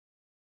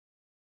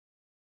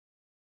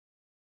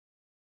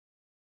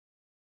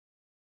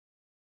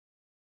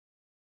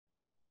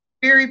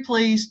Very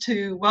pleased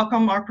to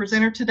welcome our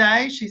presenter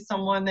today. She's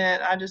someone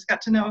that I just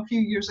got to know a few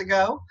years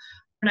ago.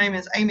 Her name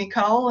is Amy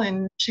Cole,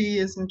 and she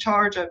is in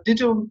charge of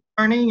digital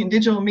learning and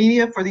digital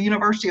media for the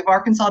University of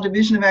Arkansas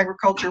Division of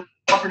Agriculture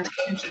Cooperative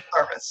Extension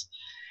Service.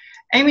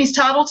 Amy's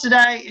title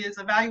today is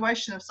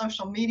Evaluation of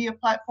Social Media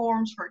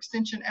Platforms for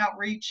Extension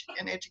Outreach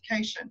and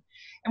Education.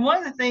 And one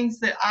of the things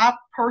that I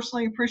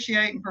personally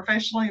appreciate and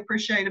professionally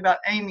appreciate about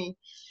Amy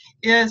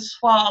is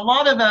while a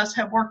lot of us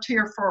have worked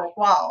here for a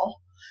while,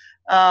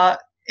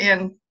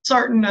 and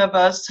certain of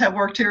us have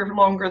worked here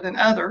longer than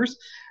others,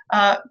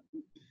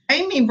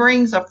 Amy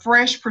brings a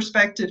fresh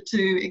perspective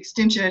to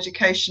extension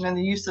education and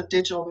the use of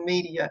digital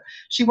media.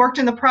 She worked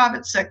in the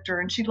private sector,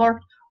 and she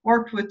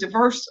worked with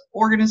diverse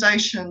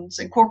organizations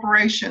and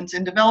corporations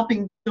in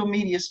developing digital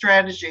media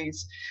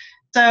strategies.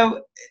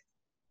 So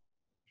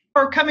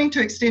for coming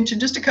to Extension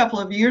just a couple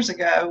of years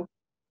ago,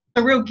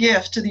 a real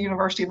gift to the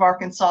University of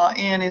Arkansas,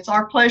 and it's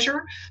our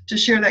pleasure to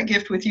share that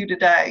gift with you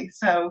today.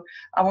 So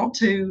I want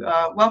to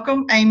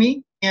welcome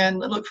Amy and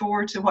look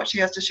forward to what she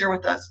has to share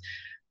with us.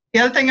 The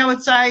other thing I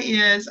would say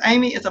is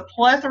Amy is a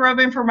plethora of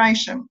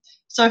information.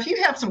 So if you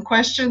have some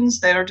questions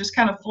that are just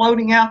kind of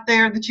floating out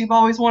there that you've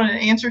always wanted an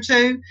answer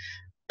to,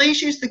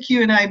 please use the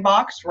Q&A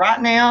box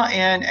right now,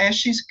 and as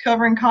she's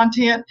covering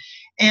content,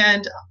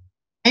 and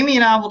Amy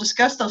and I will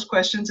discuss those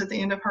questions at the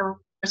end of her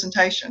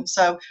presentation.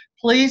 So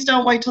please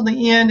don't wait till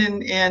the end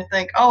and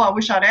think, oh, I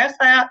wish I'd asked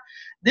that.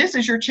 This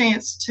is your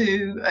chance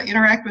to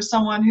interact with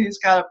someone who's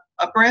got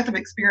a breadth of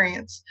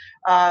experience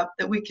that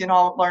we can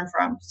all learn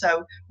from.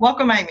 So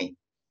welcome, Amy.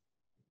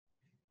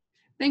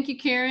 Thank you,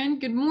 Karen.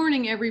 Good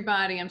morning,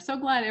 everybody. I'm so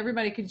glad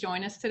everybody could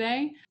join us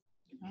today.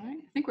 All right,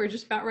 I think we're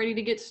just about ready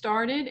to get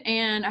started,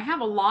 and I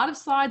have a lot of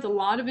slides, a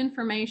lot of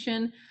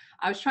information.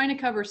 I was trying to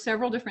cover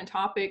several different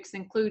topics,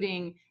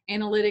 including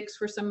analytics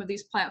for some of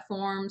these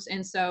platforms,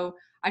 and so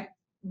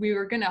we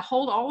were going to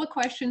hold all the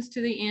questions to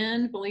the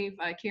end. I believe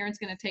Karen's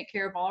going to take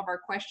care of all of our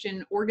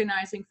question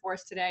organizing for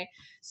us today.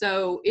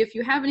 So if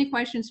you have any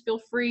questions, feel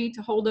free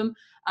to hold them.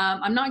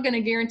 I'm not going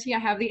to guarantee I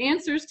have the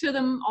answers to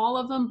them, all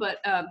of them, but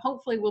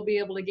hopefully we'll be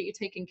able to get you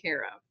taken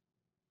care of.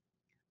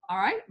 All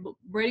right,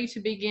 ready to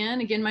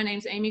begin. Again, my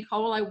name's Amy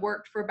Cole. I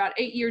worked for about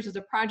 8 years as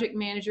a project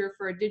manager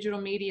for a digital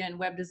media and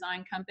web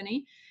design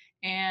company.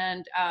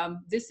 And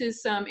this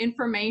is some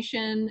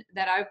information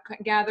that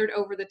I've gathered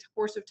over the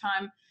course of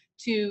time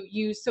to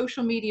use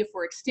social media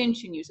for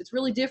extension use. It's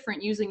really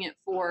different using it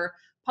for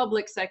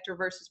public sector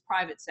versus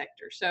private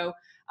sector. So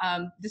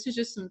this is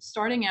just some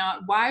starting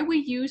out. Why we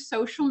use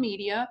social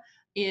media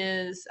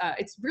is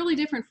it's really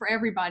different for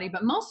everybody,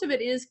 but most of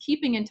it is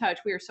keeping in touch.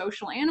 We are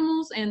social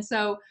animals, and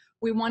so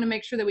we want to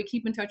make sure that we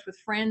keep in touch with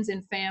friends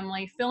and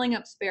family, filling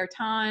up spare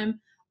time.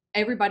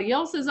 Everybody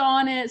else is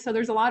on it, so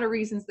there's a lot of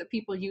reasons that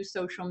people use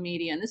social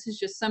media, and this is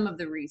just some of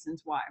the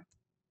reasons why.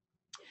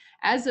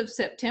 As of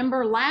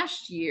September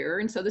last year,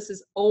 and so this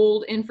is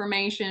old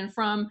information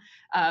for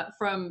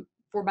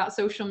about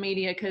social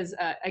media, because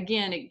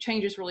again, it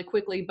changes really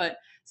quickly, but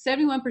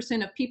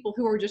 71% of people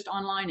who are just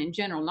online in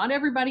general, not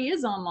everybody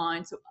is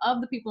online, so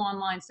of the people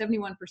online,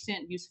 71%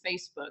 use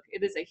Facebook.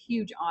 It is a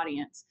huge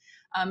audience,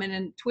 and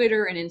then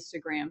Twitter and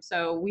Instagram.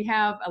 So we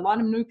have a lot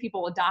of new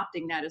people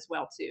adopting that as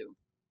well too.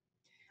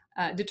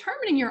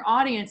 Determining your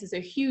audience is a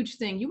huge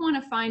thing. You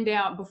want to find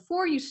out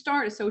before you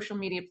start a social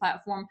media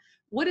platform,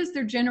 what is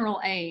their general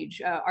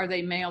age? Are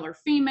they male or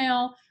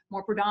female?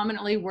 More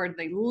predominantly, where do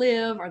they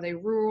live? Are they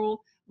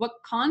rural? What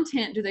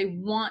content do they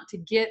want to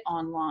get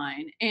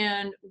online?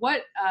 And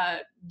what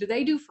do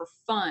they do for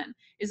fun?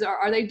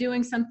 Are they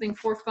doing something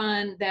for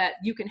fun that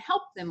you can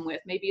help them with?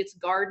 Maybe it's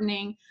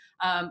gardening.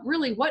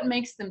 Really, what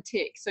makes them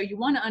tick? So you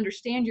want to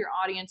understand your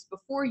audience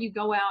before you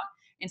go out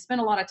and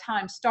spend a lot of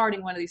time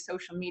starting one of these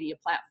social media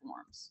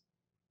platforms.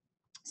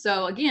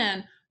 So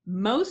again,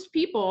 most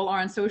people are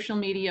on social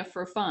media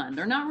for fun.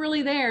 They're not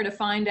really there to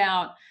find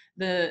out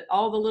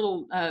all the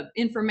little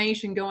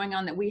information going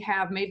on that we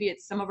have. Maybe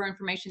it's some of our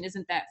information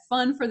isn't that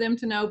fun for them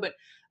to know, but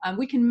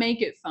we can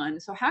make it fun.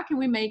 So how can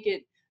we make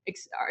it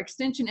our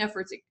extension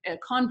efforts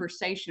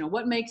conversational?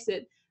 What makes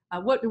it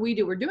what do we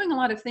do? We're doing a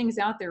lot of things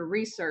out there,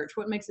 research,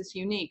 what makes us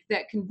unique,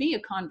 that can be a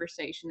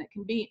conversation, that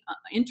can be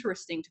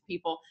interesting to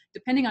people,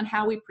 depending on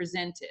how we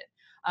present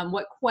it.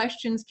 What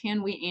questions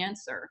can we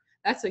answer?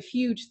 That's a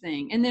huge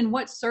thing. And then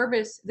what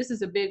service, this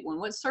is a big one,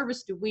 what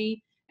service do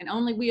we, and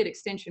only we at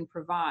Extension,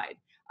 provide,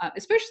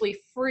 especially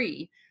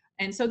free?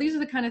 And so these are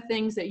the kind of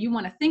things that you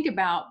want to think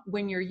about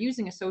when you're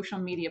using a social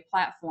media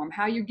platform.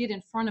 How you get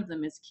in front of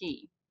them is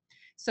key.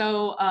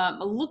 So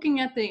looking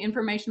at the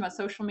information about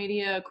social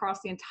media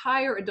across the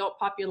entire adult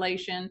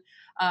population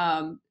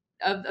of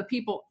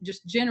people,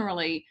 just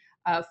generally,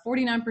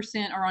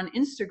 49% are on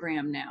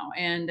Instagram now,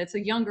 and that's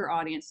a younger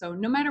audience. So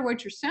no matter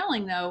what you're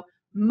selling, though,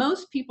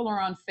 most people are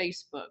on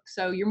Facebook.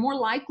 So you're more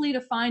likely to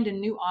find a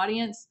new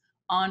audience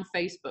on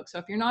Facebook. So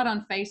if you're not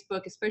on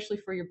Facebook, especially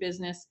for your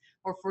business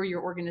or for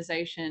your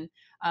organization,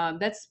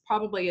 that's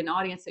probably an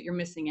audience that you're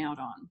missing out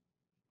on.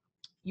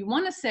 You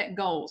want to set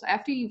goals.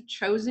 After you've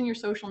chosen your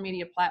social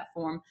media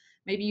platform,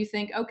 Maybe you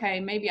think, okay,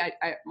 maybe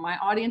my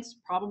audience is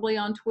probably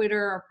on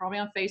Twitter or probably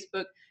on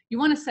Facebook. You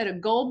want to set a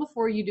goal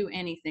before you do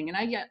anything. And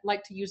I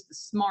like to use the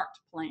SMART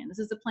plan. This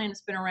is a plan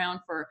that's been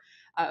around for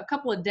a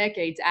couple of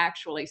decades,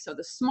 actually. So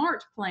the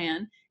SMART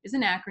plan is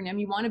an acronym.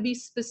 You want to be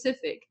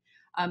specific.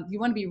 You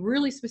want to be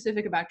really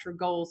specific about your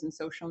goals in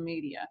social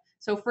media.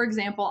 So for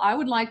example, I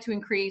would like to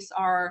increase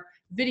our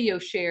video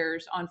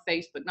shares on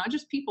Facebook, not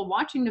just people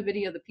watching the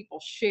video, the people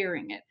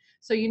sharing it.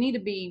 So you need to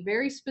be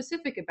very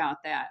specific about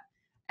that.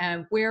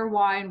 And where,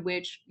 why, and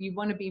which. You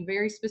want to be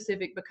very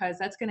specific because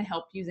that's going to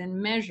help you then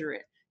measure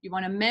it. You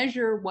want to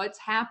measure what's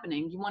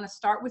happening. You want to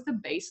start with a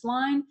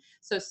baseline.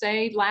 So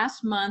say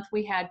last month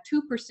we had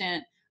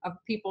 2% of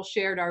people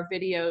shared our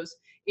videos.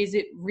 Is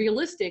it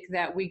realistic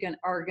that we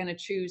are going to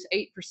choose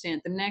 8%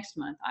 the next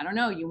month? I don't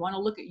know. You want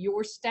to look at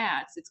your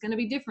stats. It's going to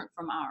be different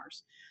from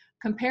ours.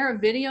 Compare a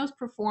video's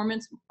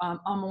performance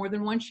on more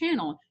than one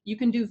channel. You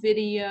can do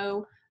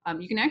video.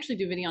 You can actually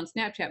do video on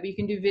Snapchat, but you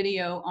can do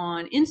video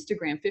on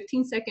Instagram,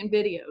 15-second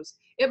videos.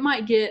 It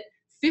might get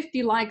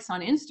 50 likes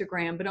on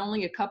Instagram, but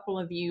only a couple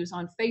of views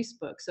on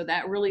Facebook. So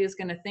that really is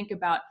going to think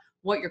about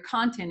what your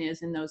content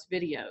is in those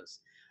videos.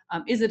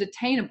 Is it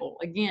attainable?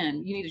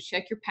 Again, you need to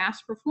check your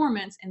past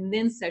performance and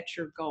then set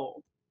your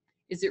goal.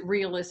 Is it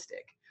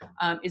realistic?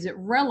 Is it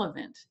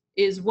relevant?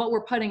 Is what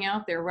we're putting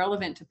out there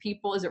relevant to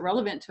people? Is it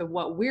relevant to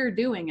what we're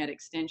doing at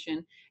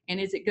Extension?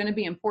 And is it going to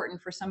be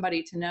important for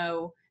somebody to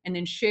know and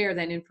then share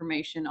that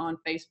information on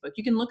Facebook?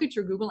 You can look at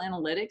your Google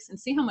Analytics and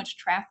see how much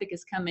traffic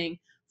is coming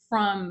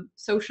from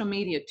social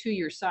media to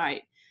your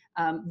site.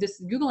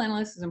 This Google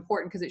Analytics is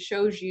important because it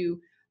shows you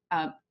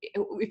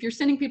if you're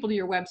sending people to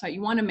your website,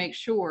 you want to make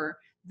sure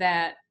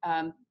that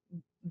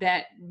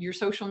that your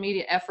social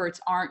media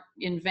efforts aren't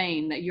in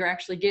vain, that you're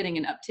actually getting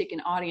an uptick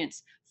in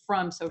audience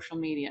from social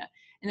media.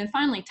 And then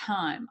finally,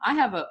 time. I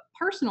have a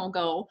personal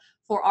goal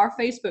for our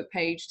Facebook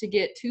page to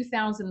get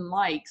 2,000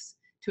 likes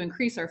to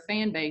increase our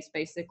fan base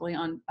basically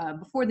on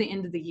before the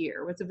end of the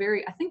year. It's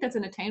I think that's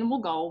an attainable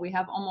goal. We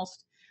have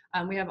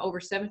we have over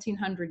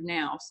 1,700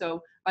 now.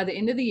 So by the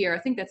end of the year, I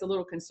think that's a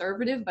little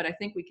conservative, but I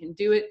think we can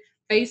do it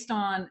based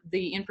on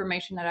the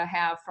information that I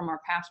have from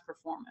our past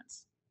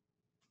performance.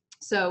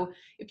 So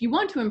if you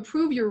want to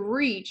improve your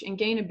reach and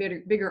gain a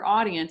bigger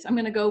audience, I'm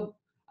going to go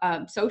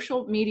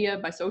social media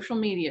by social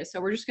media. So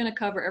we're just going to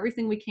cover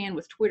everything we can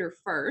with Twitter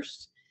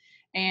first,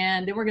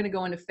 and then we're going to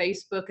go into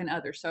Facebook and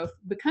others. So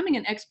becoming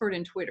an expert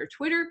in Twitter.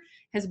 Twitter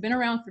has been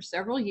around for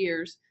several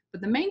years, but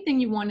the main thing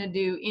you want to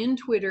do in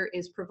Twitter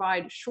is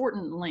provide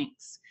shortened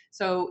links.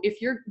 So if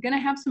you're going to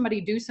have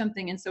somebody do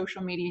something in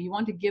social media, you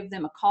want to give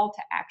them a call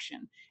to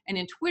action. And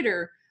in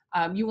Twitter,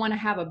 you want to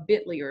have a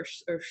bit.ly or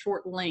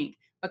short link,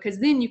 because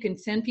then you can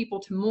send people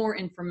to more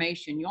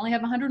information. You only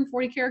have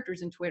 140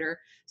 characters in Twitter,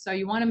 so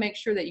you want to make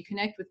sure that you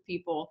connect with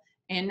people.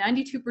 And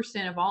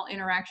 92% of all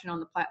interaction on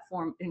the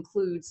platform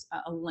includes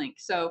a link.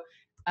 So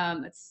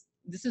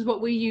this is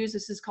what we use.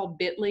 This is called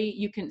bit.ly.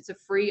 It's a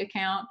free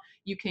account.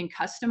 You can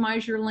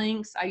customize your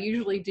links. I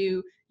usually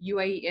do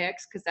UAEX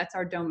because that's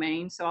our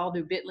domain. So I'll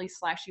do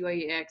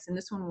bit.ly/UAEX. And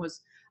this one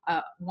was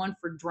one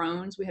for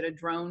drones. We had a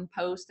drone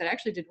post that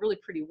actually did really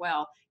pretty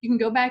well. You can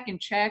go back and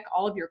check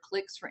all of your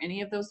clicks for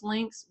any of those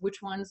links,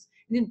 which ones.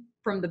 And then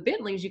from the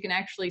bit.lys, you can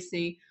actually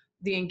see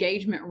the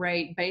engagement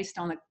rate based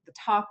on the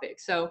topic.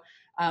 So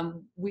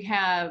we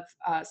have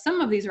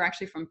some of these are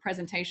actually from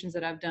presentations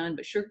that I've done,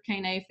 but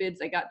sugarcane aphids,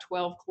 they got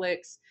 12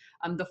 clicks.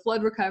 The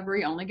flood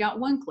recovery only got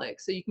 1 click.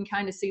 So you can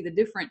kind of see the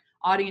different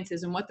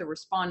audiences and what they're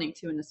responding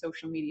to in the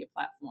social media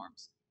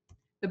platforms.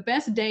 The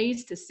best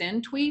days to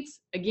send tweets,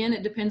 again,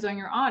 it depends on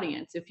your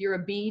audience. If you're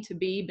a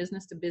B2B,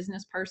 business to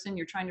business person,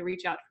 you're trying to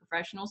reach out to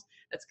professionals,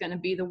 that's going to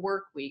be the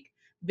work week.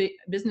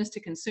 Business to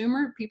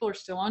consumer, people are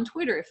still on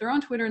Twitter. If they're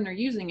on Twitter and they're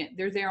using it,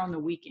 they're there on the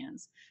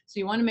weekends. So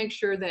you want to make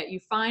sure that you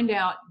find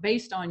out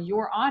based on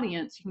your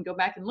audience. You can go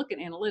back and look at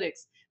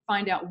analytics,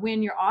 find out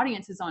when your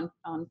audience is on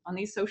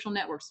these social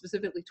networks,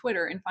 specifically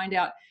Twitter, and find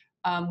out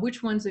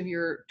which ones of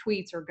your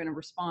tweets are going to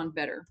respond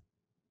better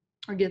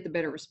or get the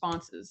better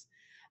responses.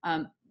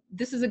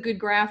 This is a good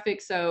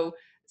graphic. So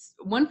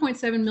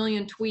 1.7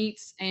 million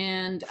tweets,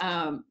 and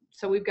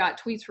so we've got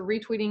tweets for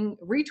retweeting.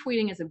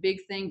 Retweeting is a big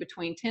thing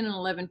between 10 and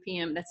 11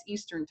 p.m. That's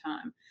Eastern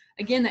time.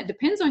 Again, that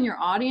depends on your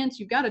audience.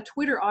 You've got a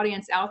Twitter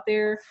audience out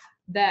there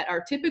that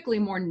are typically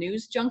more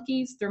news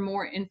junkies. They're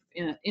more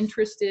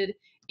interested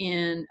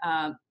in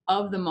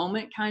of the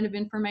moment kind of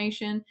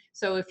information.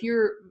 So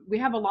we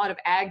have a lot of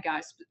ag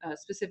guys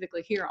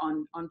specifically here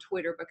on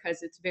Twitter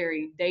because it's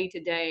very day to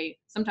day,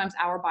 sometimes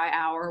hour by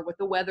hour, what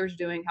the weather's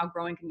doing, how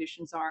growing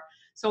conditions are.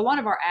 So a lot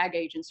of our ag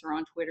agents are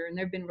on Twitter, and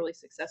they've been really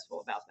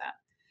successful about that.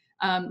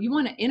 You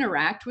want to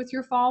interact with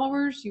your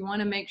followers. You want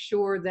to make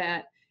sure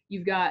that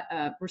you've got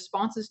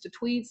responses to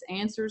tweets,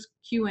 answers,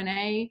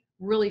 Q&A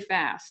really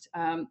fast.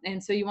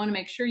 And so you want to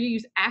make sure you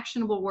use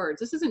actionable words.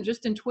 This isn't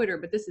just in Twitter,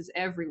 but this is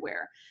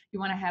everywhere. You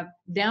want to have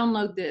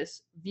download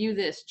this, view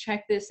this,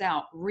 check this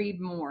out,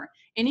 read more.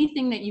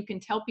 Anything that you can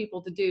tell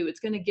people to do, it's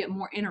going to get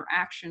more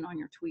interaction on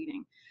your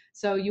tweeting.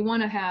 So you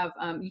want to have,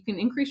 you can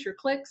increase your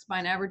clicks by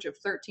an average of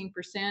 13%.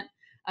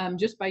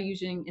 just by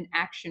using an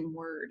action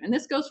word. And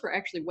this goes for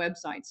actually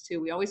websites too.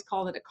 We always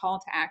call it a call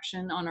to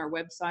action on our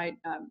website,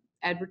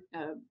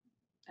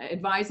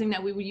 advising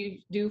that we would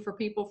do for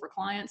people, for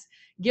clients.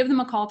 Give them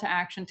a call to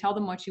action, tell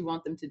them what you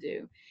want them to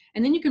do.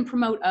 And then you can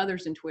promote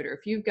others in Twitter.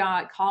 If you've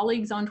got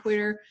colleagues on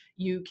Twitter,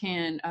 you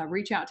can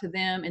reach out to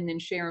them and then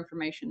share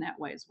information that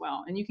way as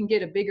well. And you can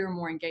get a bigger,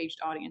 more engaged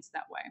audience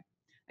that way.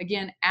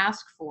 Again,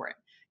 ask for it.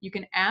 You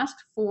can ask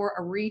for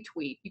a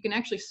retweet. You can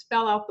actually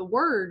spell out the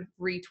word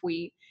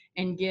retweet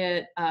and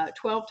get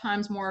 12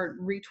 times more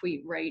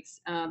retweet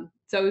rates.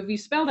 So if you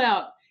spelled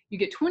out, you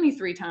get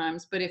 23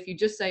 times, but if you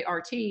just say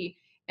RT,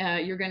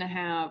 you're going to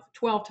have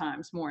 12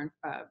 times more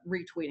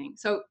retweeting.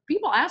 So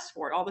people ask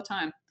for it all the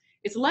time.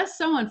 It's less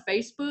so on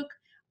Facebook.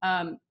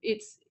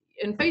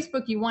 In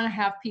Facebook, you want to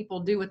have people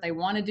do what they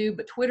want to do,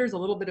 but Twitter's a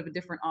little bit of a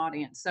different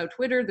audience. So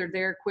Twitter, they're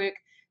there quick,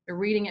 they're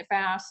reading it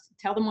fast,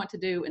 tell them what to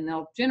do, and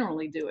they'll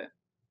generally do it.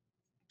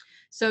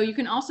 So you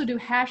can also do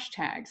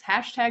hashtags.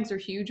 Hashtags are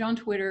huge on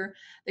Twitter.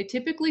 They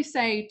typically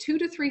say 2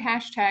 to 3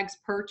 hashtags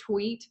per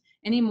tweet.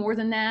 Any more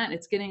than that,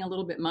 it's getting a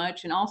little bit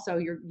much. And also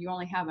you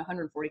only have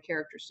 140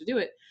 characters to do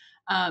it.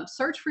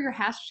 Search for your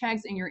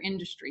hashtags in your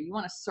industry. You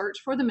want to search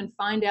for them and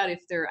find out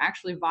if they're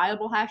actually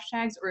viable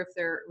hashtags or if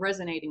they're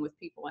resonating with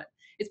people.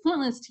 It's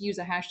pointless to use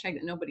a hashtag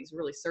that nobody's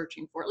really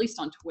searching for, at least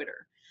on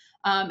Twitter.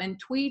 And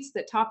tweets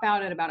that top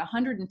out at about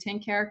 110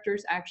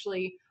 characters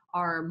actually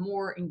are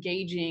more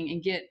engaging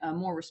and get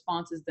more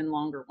responses than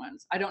longer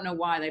ones. I don't know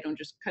why they don't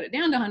just cut it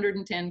down to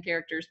 110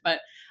 characters,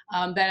 but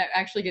that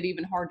actually get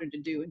even harder to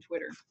do in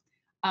Twitter.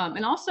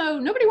 And also,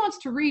 nobody wants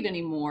to read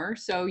anymore,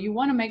 so you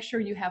want to make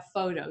sure you have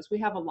photos. We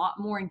have a lot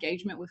more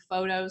engagement with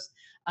photos.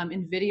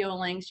 In video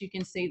links, you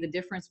can see the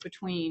difference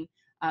between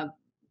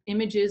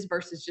images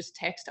versus just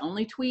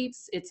text-only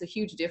tweets. It's a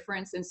huge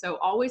difference, and so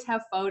always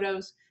have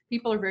photos.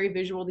 People are very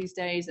visual these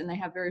days, and they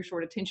have very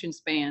short attention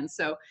spans.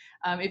 So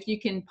if you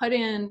can put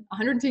in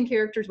 110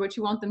 characters, what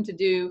you want them to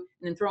do,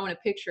 and then throw in a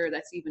picture,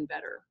 that's even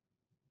better.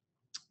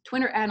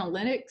 Twitter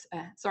analytics,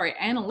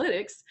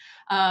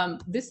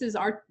 this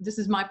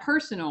is my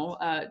personal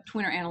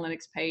Twitter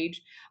analytics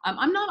page.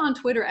 I'm not on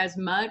Twitter as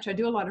much. I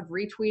do a lot of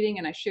retweeting,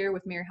 and I share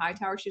with Mary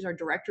Hightower. She's our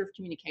director of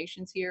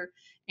communications here,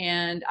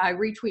 and I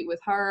retweet with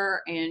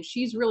her, and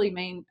she's really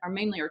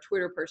mainly our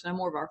Twitter person. I'm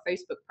more of our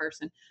Facebook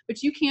person,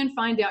 but you can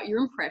find out your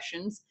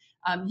impressions.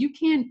 You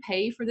can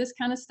pay for this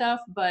kind of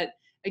stuff, but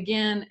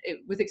again,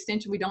 with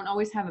Extension, we don't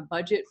always have a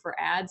budget for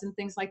ads and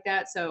things like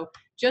that. So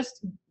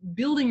just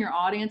building your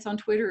audience on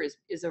Twitter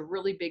is a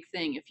really big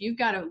thing. If you've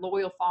got a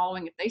loyal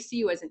following, if they see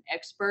you as an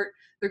expert,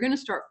 they're going to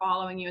start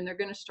following you, and they're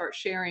going to start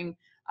sharing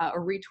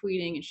or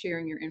retweeting and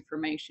sharing your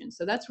information.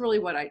 So that's really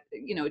what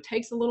it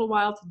takes a little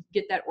while to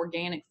get that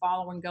organic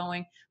following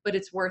going, but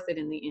it's worth it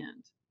in the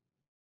end.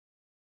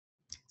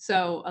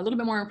 So a little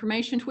bit more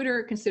information.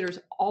 Twitter considers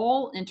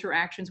all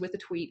interactions with a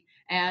tweet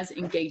as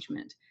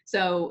engagement.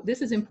 So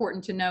this is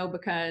important to know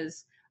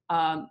because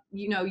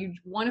you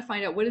want to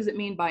find out, what does it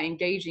mean by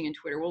engaging in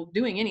Twitter? Well,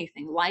 doing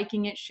anything,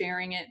 liking it,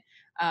 sharing it,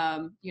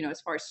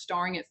 as far as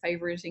starring it,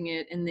 favoriting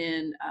it, and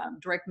then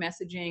direct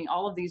messaging,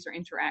 all of these are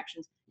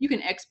interactions. You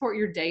can export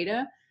your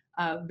data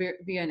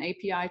via an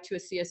API to a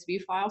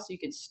CSV file, so you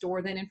can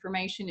store that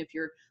information. If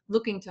you're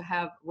looking to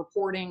have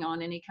reporting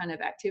on any kind of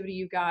activity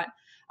you've got,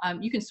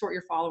 you can sort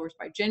your followers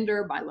by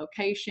gender, by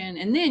location,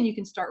 and then you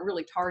can start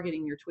really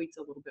targeting your tweets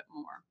a little bit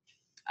more.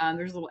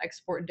 There's a little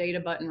export data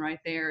button right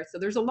there. So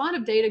there's a lot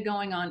of data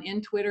going on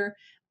in Twitter.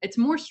 It's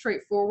more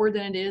straightforward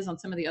than it is on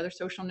some of the other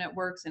social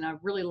networks, and I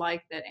really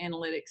like that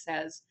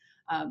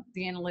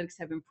the analytics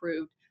have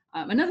improved.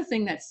 Another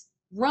thing that's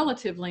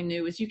relatively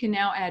new is you can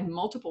now add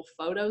multiple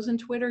photos in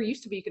Twitter. It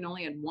used to be you can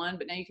only add one,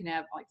 but now you can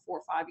have like 4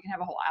 or 5. You can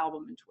have a whole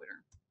album in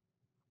Twitter.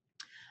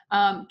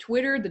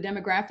 Twitter, the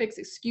demographics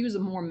skews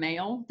more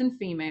male than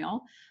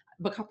female.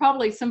 But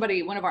probably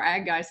one of our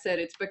ag guys said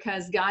it's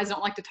because guys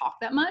don't like to talk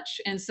that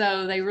much, and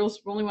so they really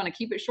want to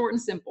keep it short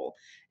and simple.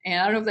 And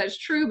I don't know if that's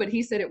true, but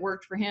he said it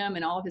worked for him,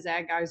 and all of his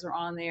ag guys are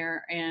on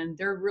there, and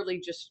they're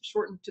really just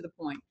short and to the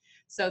point.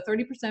 So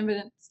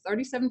 37%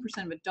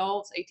 of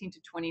adults, 18 to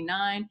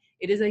 29.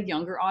 It is a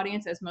younger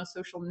audience, as most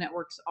social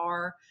networks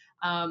are.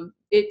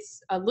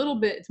 It's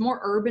more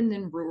urban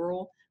than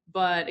rural.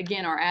 But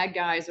again, our ag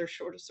guys are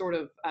sort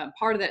of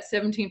part of that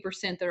 17%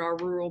 that are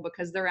rural,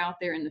 because they're out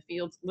there in the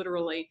fields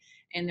literally,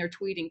 and they're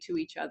tweeting to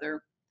each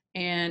other.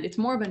 And it's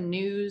more of a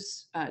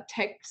news,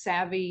 tech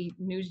savvy,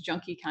 news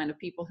junkie kind of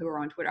people who are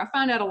on Twitter. I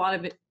find out a lot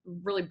of it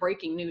really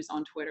breaking news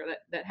on Twitter.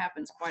 That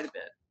happens quite a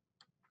bit.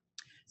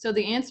 So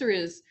the answer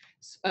is,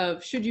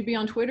 should you be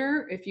on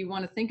Twitter? If you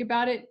want to think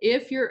about it,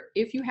 if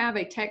you have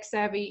a tech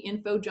savvy,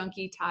 info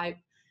junkie type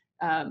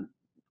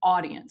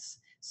audience.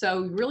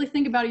 So really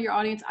think about your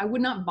audience. I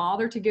would not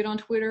bother to get on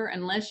Twitter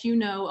unless you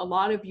know a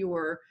lot of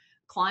your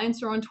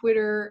clients are on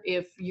Twitter.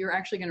 If you're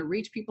actually going to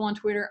reach people on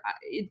Twitter,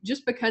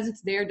 just because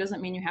it's there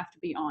doesn't mean you have to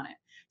be on it.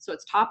 So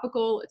it's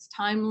topical, it's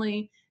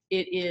timely.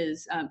 It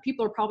is,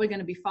 people are probably going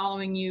to be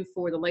following you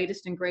for the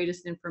latest and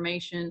greatest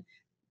information,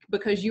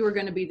 because you are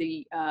going to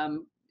be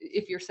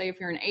if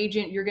you're an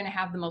agent, you're going to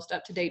have the most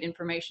up-to-date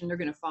information. They're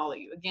going to follow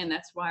you. Again,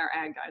 that's why our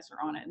ad guys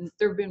are on it, and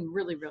they've been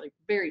really, really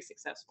very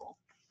successful.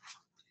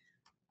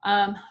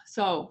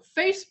 So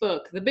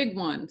Facebook, the big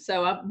one.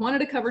 So I wanted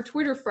to cover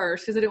Twitter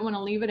first because I didn't want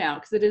to leave it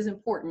out because it is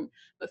important.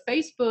 But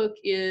Facebook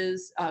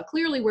is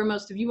clearly where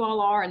most of you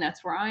all are, and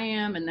that's where I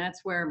am, and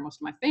that's where most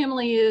of my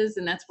family is,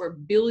 and that's where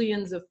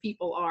billions of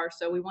people are.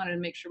 So we wanted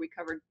to make sure we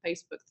covered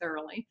Facebook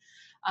thoroughly.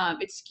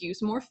 It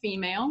skews more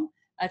female.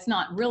 That's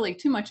not really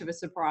too much of a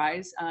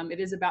surprise. It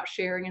is about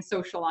sharing and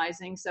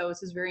socializing. So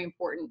this is very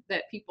important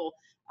that people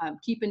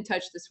keep in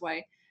touch this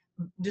way.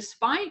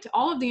 Despite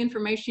all of the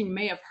information you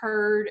may have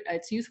heard,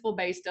 its youthful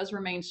base does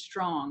remain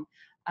strong.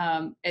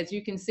 As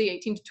you can see,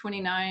 18 to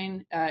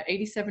 29,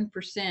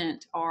 87%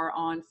 are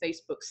on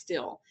Facebook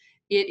still.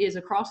 It is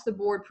across the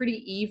board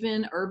pretty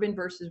even, urban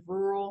versus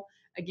rural.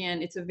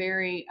 Again, it's a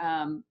very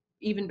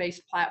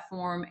even-based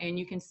platform, and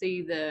you can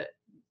see the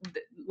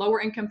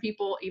lower income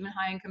people, even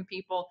high income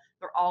people,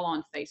 they're all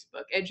on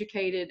Facebook,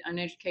 educated,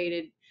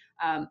 uneducated.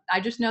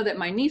 I just know that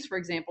my niece, for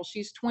example,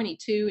 she's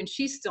 22 and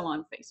she's still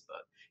on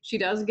Facebook. She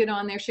does get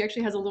on there. She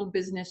actually has a little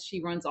business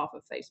she runs off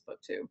of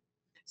Facebook too.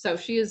 So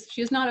she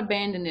has not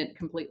abandoned it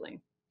completely.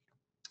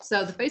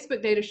 So the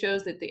Facebook data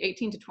shows that the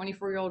 18 to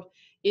 24-year-old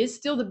is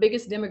still the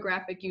biggest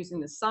demographic using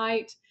the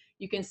site.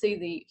 You can see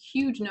the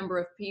huge number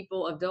of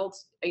people,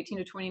 adults 18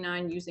 to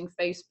 29, using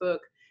Facebook.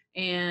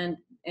 And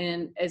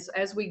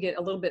as we get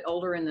a little bit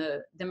older in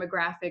the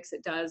demographics,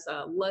 it does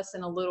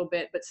lessen a little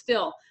bit, but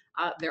still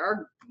there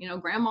are,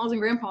 grandmas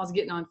and grandpas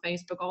getting on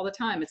Facebook all the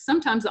time. It's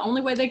sometimes the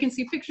only way they can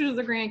see pictures of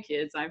their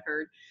grandkids, I've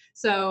heard.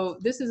 So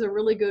this is a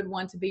really good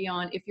one to be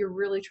on if you're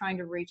really trying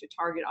to reach a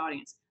target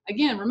audience.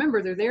 Again,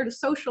 remember, they're there to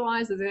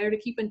socialize. They're there to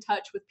keep in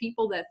touch with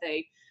people that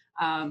they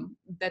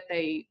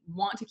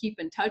want to keep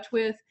in touch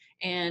with,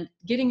 and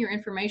getting your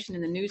information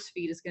in the news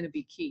feed is going to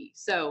be key.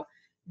 So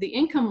the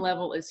income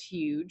level is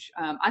huge.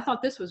 I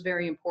thought this was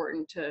very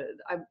important.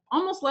 I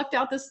almost left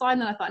out this slide,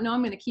 and then I thought, no,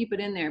 I'm going to keep it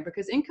in there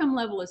because income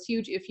level is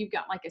huge if you've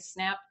got like a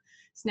SNAP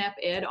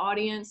Ed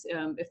audience,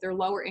 if they're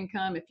lower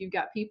income, if you've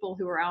got people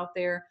who are out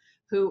there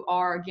who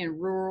are, again,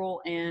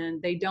 rural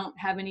and they don't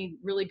have any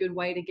really good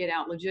way to get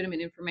out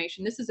legitimate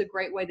information. This is a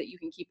great way that you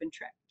can keep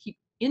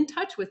in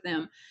touch with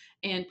them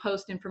and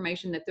post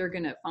information that they're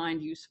going to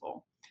find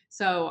useful.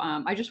 So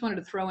I just wanted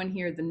to throw in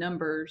here the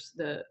numbers,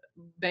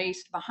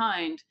 based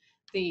behind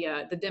the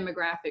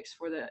demographics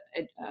for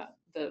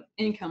the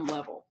income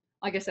level.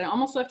 Like I said, I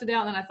almost left it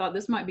out, and I thought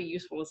this might be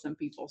useful to some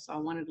people, so I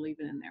wanted to leave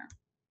it in there.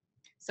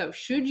 So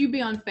should you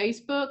be on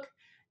Facebook?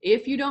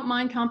 If you don't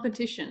mind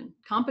competition,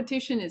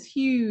 competition is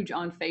huge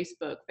on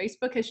Facebook.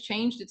 Facebook has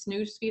changed its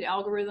newsfeed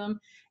algorithm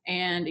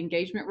and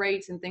engagement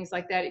rates and things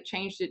like that. It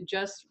changed it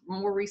just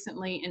more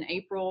recently in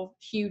April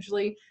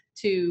hugely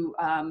to,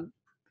 I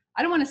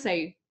don't want to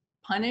say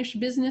punish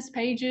business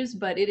pages,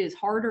 but it is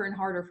harder and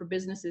harder for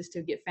businesses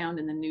to get found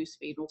in the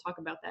newsfeed. We'll talk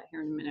about that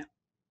here in a minute.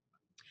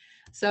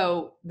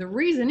 So the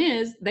reason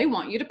is they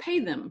want you to pay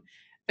them.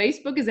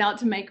 Facebook is out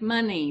to make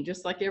money,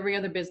 just like every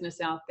other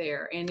business out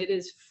there. And it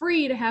is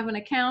free to have an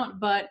account,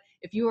 but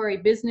if you are a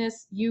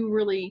business,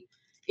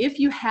 if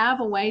you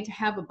have a way to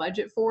have a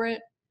budget for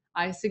it,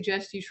 I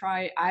suggest you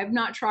try it. I've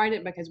not tried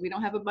it because we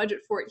don't have a budget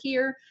for it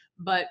here,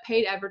 but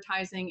paid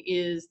advertising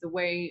is the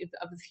way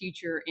of the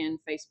future in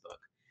Facebook.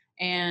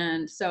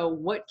 And so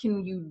what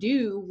can you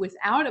do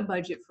without a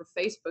budget for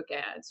Facebook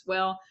ads?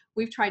 Well,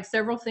 we've tried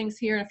several things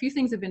here, and a few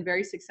things have been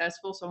very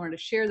successful, so I wanted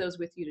to share those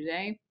with you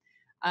today.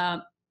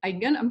 I'm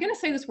going to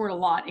say this word a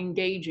lot,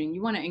 engaging.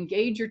 You want to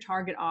engage your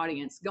target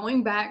audience.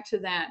 Going back to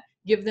that,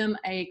 give them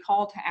a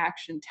call to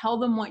action. Tell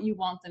them what you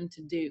want them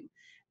to do.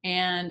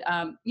 And,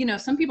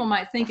 some people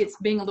might think it's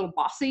being a little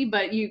bossy,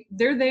 but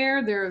they're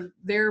there,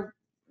 they're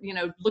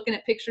looking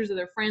at pictures of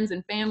their friends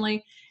and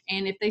family.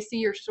 And if they see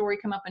your story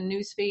come up in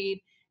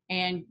newsfeed,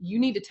 and you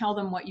need to tell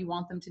them what you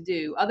want them to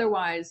do.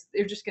 Otherwise,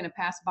 they're just going to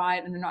pass by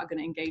it and they're not going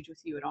to engage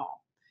with you at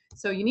all.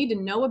 So you need to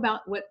know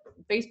about what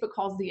Facebook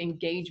calls the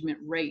engagement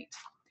rate.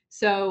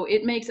 So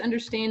it makes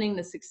understanding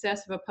the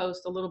success of a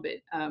post a little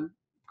bit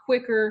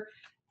quicker.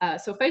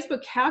 So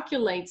Facebook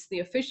calculates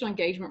the official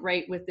engagement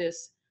rate with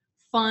this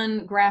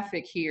fun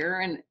graphic here.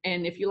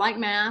 And if you like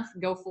math,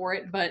 go for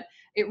it. But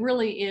it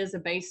really is a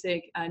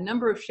basic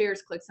number of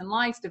shares, clicks, and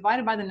likes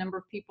divided by the number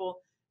of people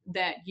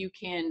that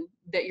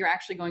you're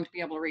actually going to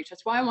be able to reach.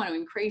 That's why I want to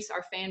increase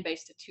our fan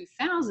base to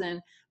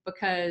 2,000,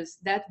 because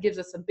that gives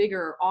us a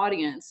bigger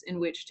audience in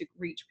which to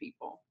reach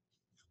people.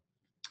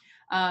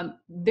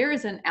 There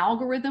is an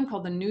algorithm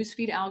called the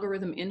newsfeed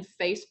algorithm in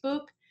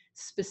Facebook.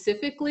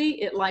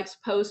 Specifically, it likes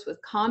posts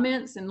with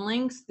comments and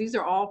links. These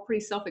are all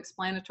pretty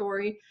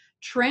self-explanatory.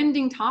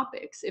 Trending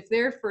topics. If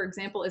there, for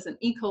example, is an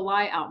E.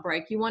 coli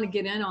outbreak, you want to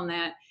get in on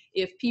that.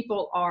 If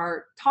people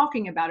are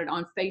talking about it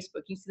on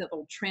Facebook, you see that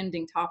little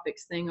trending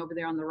topics thing over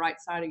there on the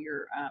right side of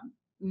your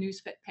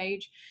news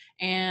page,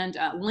 and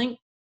link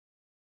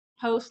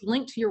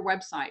to your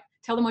website.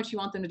 Tell them what you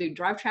want them to do.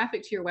 Drive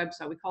traffic to your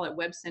website. We call it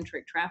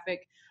web-centric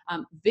traffic.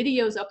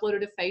 Videos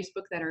uploaded to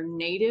Facebook that are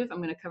native.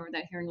 I'm going to cover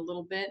that here in a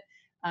little bit.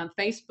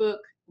 Facebook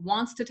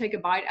wants to take a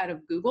bite out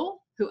of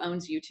Google, who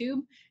owns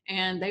YouTube,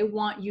 and they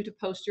want you to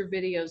post your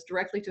videos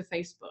directly to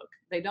Facebook.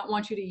 They don't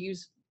want you to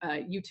use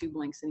YouTube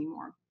links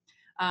anymore.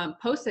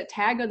 Posts that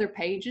tag other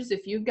pages.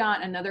 If you've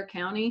got another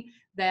county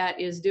that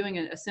is doing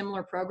a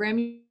similar program,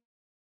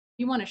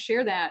 you want to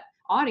share that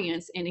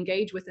audience and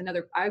engage with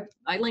another.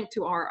 I link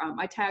to our,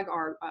 I tag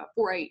our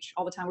 4-H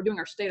all the time. We're doing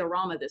our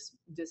State-O-Rama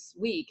this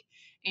week,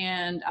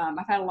 and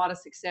I've had a lot of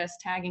success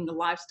tagging the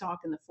livestock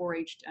and the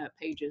 4-H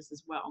pages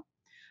as well.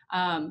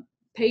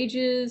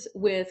 Pages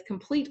with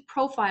complete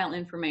profile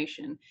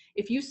information.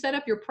 If you set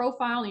up your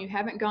profile and you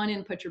haven't gone in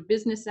and put your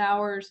business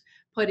hours,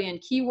 put in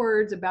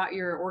keywords about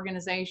your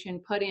organization,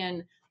 put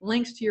in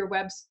links to your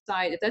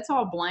website, if that's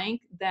all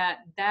blank, that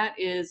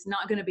is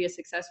not going to be as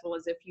successful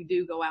as if you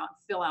do go out and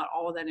fill out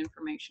all of that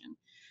information.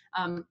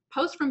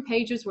 Post from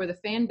pages where the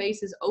fan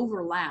bases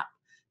overlap.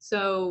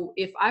 So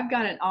if I've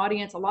got an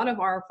audience, a lot of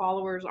our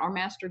followers are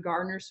Master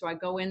Gardeners, so I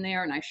go in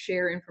there and I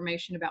share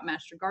information about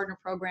Master Gardener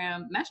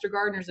program. Master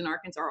Gardeners in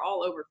Arkansas are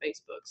all over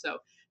Facebook, so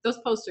those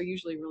posts are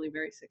usually really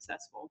very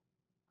successful.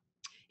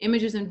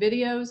 Images and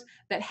videos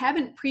that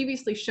haven't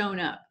previously shown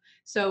up.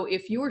 So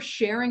if you're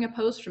sharing a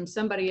post from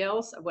somebody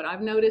else, what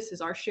I've noticed is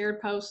our shared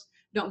posts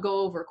don't go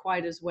over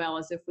quite as well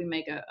as if we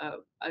make a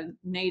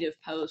native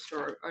post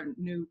or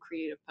a new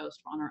creative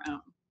post on our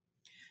own.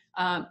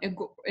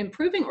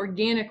 Improving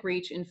organic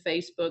reach in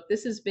Facebook.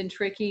 This has been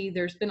tricky.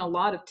 There's been a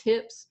lot of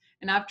tips,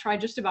 and I've tried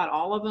just about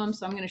all of them.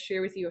 So I'm going to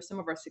share with you some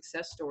of our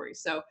success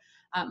stories. So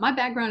my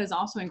background is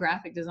also in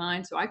graphic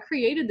design. So I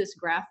created this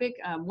graphic.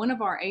 One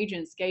of our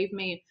agents gave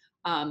me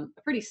a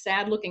pretty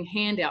sad looking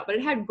handout, but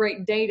it had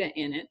great data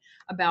in it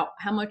about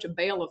how much a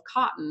bale of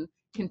cotton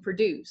can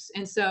produce.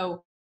 And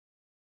so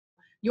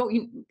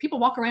people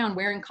walk around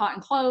wearing cotton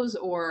clothes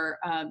or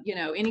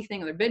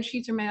anything. Their bed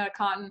sheets are made out of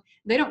cotton.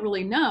 They don't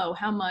really know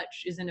how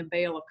much is in a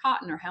bale of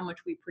cotton or how much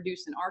we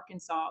produce in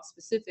Arkansas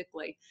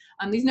specifically.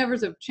 These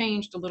numbers have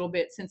changed a little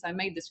bit since I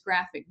made this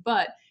graphic,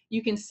 but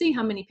you can see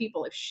how many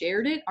people have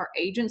shared it. Our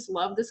agents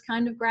love this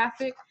kind of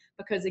graphic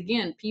because,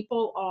 again,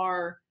 people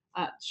are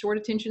short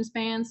attention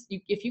spans.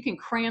 If you can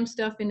cram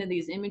stuff into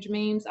these image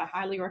memes, I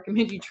highly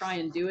recommend you try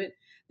and do it.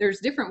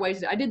 There's different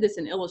ways. I did this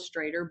in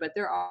Illustrator, but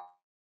there are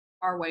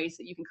ways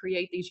that you can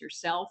create these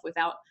yourself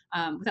without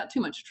too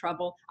much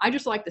trouble. I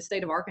just like the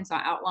state of Arkansas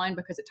outline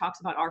because it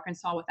talks about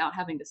Arkansas without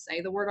having to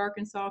say the word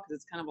Arkansas because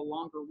it's kind of a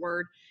longer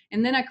word.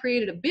 And then I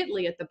created a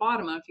bit.ly at the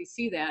bottom, I don't know if you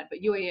see that, but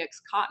UAX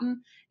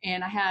cotton,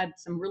 and I had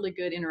some really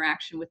good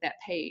interaction with that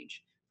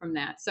page from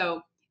that.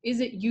 So is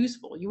it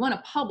useful? You want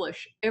to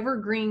publish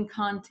evergreen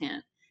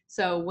content.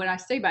 So what I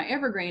say by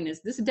evergreen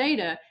is this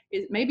data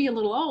is maybe a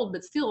little old,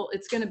 but still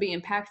it's going to be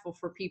impactful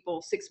for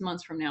people 6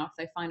 months from now if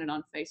they find it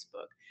on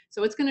Facebook.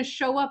 So it's going to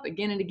show up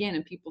again and again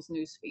in people's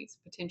news feeds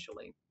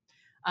potentially.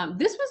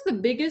 This was the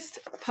biggest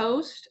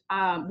post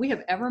we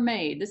have ever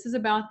made. This is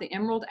about the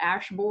emerald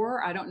ash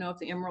borer. I don't know if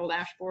the emerald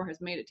ash borer has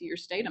made it to your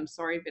state. I'm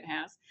sorry if it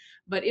has,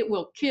 but it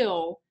will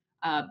kill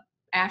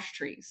ash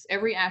trees.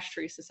 Every ash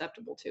tree is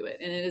susceptible to it.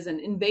 And it is an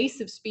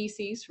invasive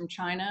species from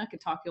China. I could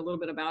talk to you a little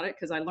bit about it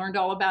because I learned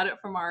all about it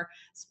from our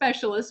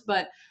specialist.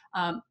 But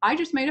I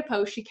just made a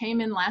post. She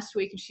came in last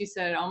week and she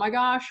said, oh my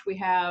gosh, we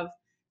have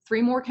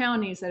 3 more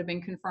counties that have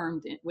been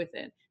confirmed with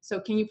it.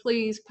 So can you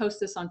please post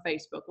this on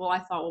Facebook? Well, I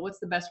thought, well, what's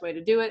the best way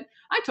to do it?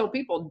 I told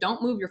people,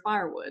 don't move your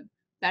firewood.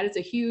 That is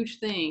a huge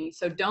thing.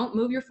 So don't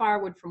move your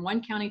firewood from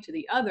one county to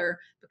the other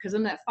because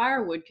then that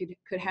firewood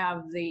could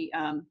have the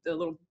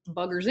little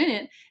buggers in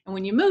it. And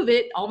when you move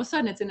it, all of a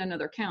sudden it's in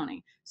another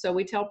county. So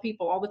we tell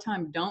people all the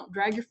time, don't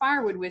drag your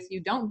firewood with you.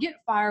 Don't get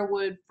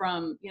firewood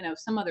from,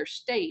 some other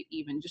state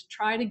even. Just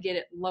try to get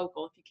it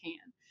local if you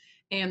can.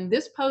 And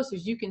this post,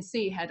 as you can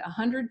see, had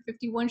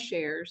 151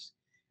 shares.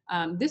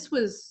 This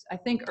was, I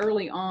think,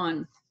 early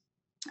on,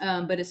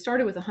 but it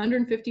started with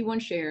 151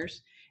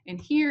 shares.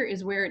 And here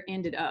is where it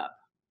ended up.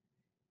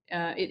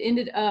 It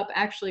ended up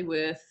actually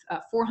with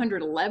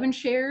 411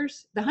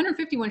 shares. The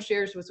 151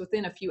 shares was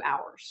within a few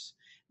hours.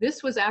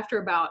 This was after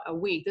about a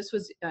week. This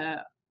was,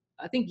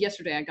 I think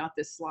yesterday I got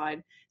this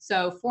slide.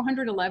 So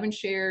 411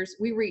 shares.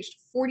 We reached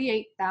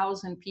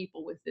 48,000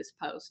 people with this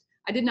post.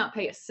 I did not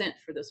pay a cent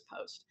for this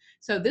post.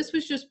 So this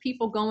was just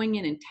people going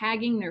in and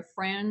tagging their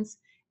friends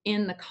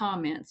in the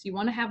comments. You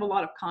want to have a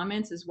lot of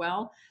comments as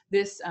well.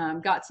 This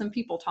got some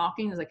people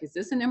talking. It's like, is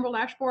this an emerald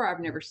ash borer?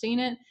 I've never seen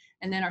it.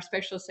 And then our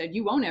specialist said,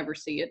 you won't ever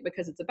see it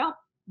because it's about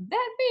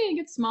that big.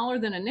 It's smaller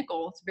than a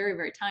nickel. It's very,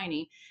 very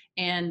tiny.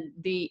 And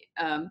the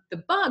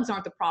bugs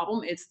aren't the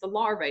problem. It's the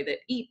larvae that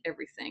eat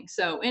everything.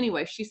 So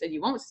anyway, she said,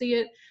 you won't see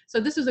it. So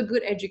this is a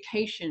good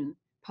education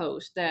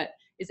post that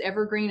is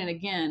evergreen. And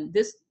again,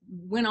 this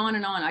went on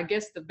and on. I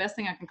guess the best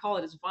thing I can call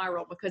it is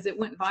viral because it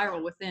went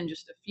viral within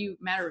just a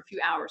matter of a few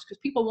hours because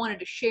people wanted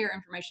to share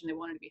information. They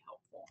wanted to be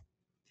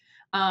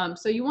helpful.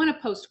 So you want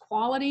to post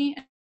quality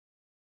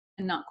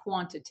and not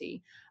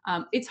quantity.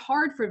 It's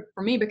hard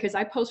for me because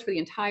I post for the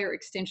entire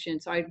extension.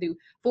 So I do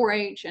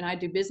 4-H and I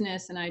do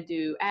business and I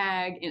do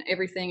ag and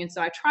everything. And so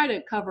I try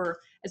to cover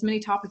as many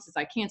topics as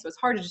I can. So it's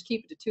hard to just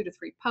keep it to 2 to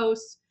 3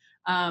 posts.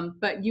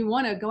 But you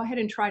want to go ahead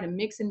and try to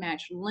mix and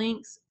match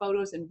links,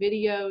 photos, and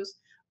videos.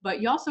 But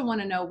you also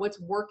want to know what's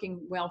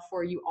working well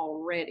for you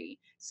already.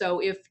 So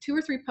if 2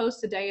 or 3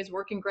 posts a day is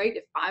working great,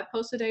 if 5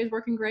 posts a day is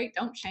working great,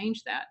 don't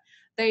change that.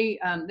 They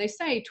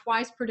say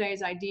twice per day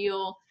is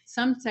ideal.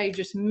 Some say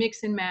just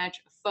mix and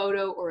match a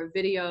photo or a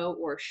video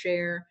or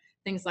share,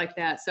 things like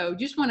that. So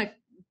just want to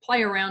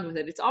play around with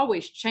it. It's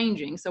always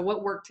changing. So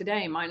what worked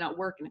today might not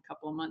work in a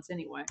couple of months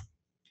anyway.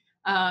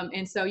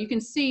 And so you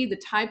can see the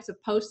types of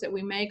posts that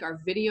we make, our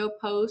video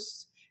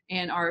posts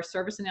and our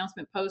service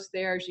announcement posts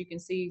there. As you can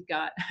see,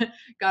 got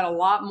got a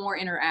lot more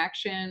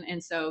interaction.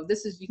 And so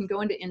this is, you can go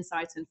into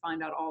Insights and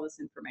find out all this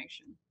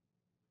information.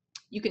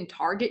 You can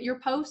target your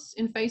posts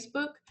in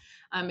Facebook.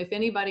 If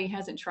anybody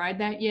hasn't tried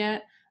that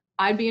yet,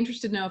 I'd be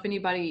interested to know if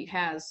anybody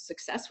has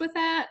success with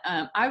that.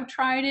 I've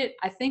tried it.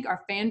 I think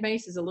our fan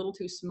base is a little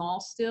too small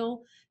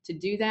still to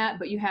do that,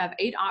 but you have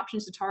 8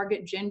 options to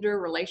target: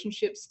 gender,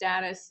 relationship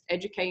status,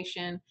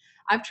 education.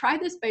 I've tried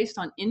this based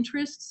on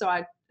interest. So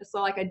I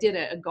did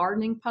a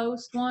gardening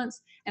post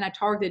once, and I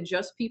targeted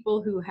just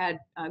people who had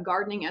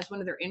gardening as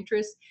one of their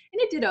interests,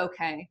 and it did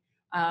okay.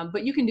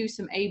 But you can do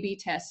some A/B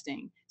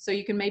testing. So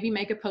you can maybe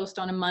make a post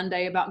on a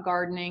Monday about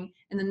gardening,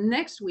 and then the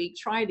next week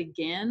try it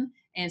again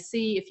and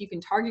see if you can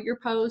target your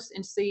post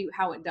and see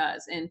how it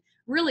does. And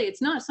really,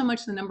 it's not so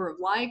much the number of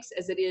likes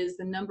as it is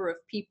the number of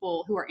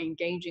people who are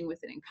engaging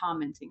with it and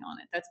commenting on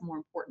it. That's more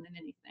important than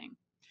anything.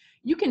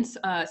 You can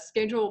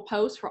schedule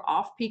posts for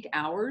off-peak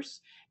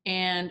hours,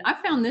 and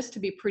I found this to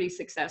be pretty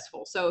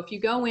successful. So if you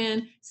go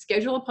in,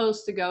 schedule a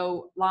post to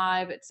go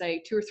live at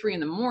say 2 or 3 in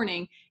the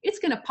morning, it's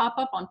going to pop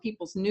up on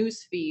people's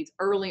news feeds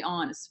early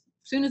on. As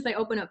soon as they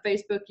open up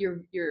Facebook,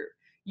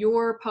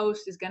 your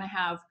post is going to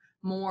have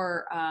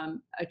more of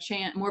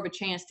a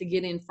chance to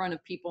get in front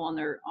of people on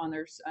their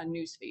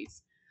news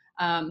feeds.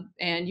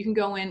 And you can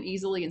go in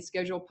easily and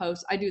schedule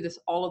posts. I do this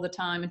all of the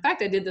time. In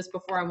fact, I did this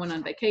before I went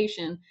on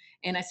vacation,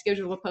 and I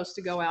scheduled a post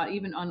to go out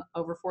even on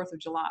over 4th of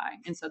July.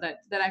 And so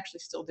that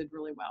actually still did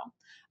really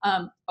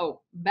well.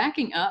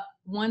 Backing up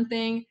one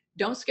thing,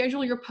 don't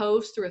schedule your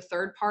posts through a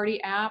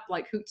third-party app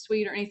like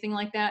Hootsuite or anything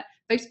like that.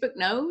 Facebook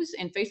knows,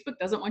 and Facebook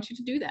doesn't want you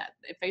to do that.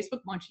 Facebook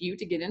wants you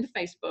to get into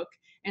Facebook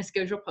and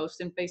schedule posts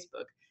in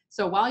Facebook.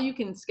 So while you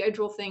can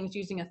schedule things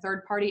using a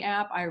third-party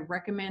app, I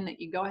recommend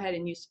that you go ahead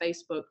and use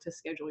Facebook to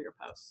schedule your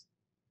posts.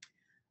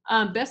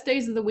 Best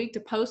days of the week to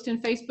post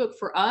in Facebook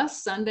for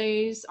us: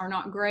 Sundays are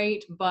not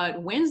great,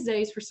 but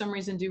Wednesdays for some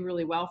reason do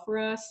really well for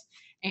us.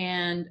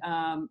 And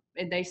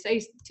they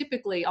say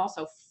typically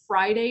also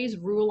Fridays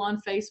rule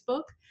on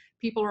Facebook.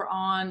 People are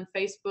on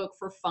Facebook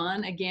for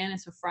fun again, and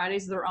so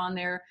Fridays they're on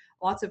there.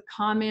 Lots of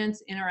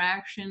comments,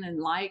 interaction, and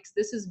likes.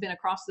 This has been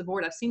across the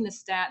board. I've seen this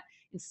stat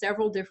in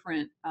several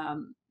different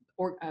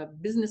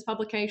business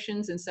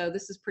publications, and so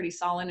this is pretty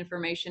solid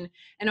information.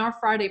 And our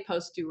Friday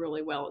posts do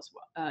really well as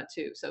well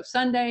too. So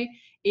Sunday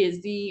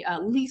is the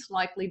least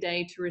likely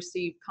day to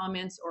receive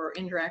comments or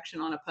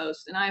interaction on a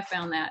post, and I have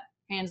found that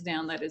hands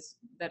down that is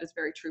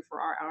very true for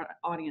our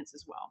audience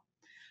as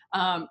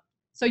well.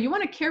 So you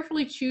want to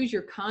carefully choose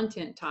your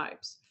content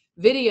types.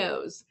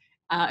 Videos.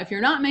 If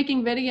you're not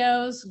making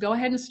videos, go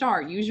ahead and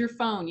start. Use your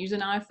phone, use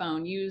an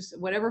iPhone, use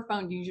whatever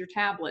phone, use your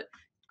tablet.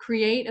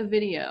 Create a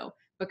video,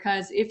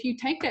 because if you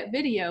take that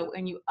video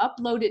and you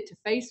upload it to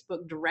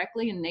Facebook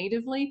directly and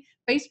natively,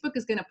 Facebook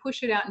is going to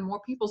push it out in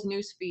more people's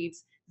news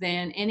feeds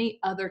than any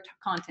other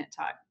content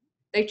type.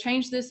 They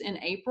changed this in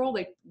April.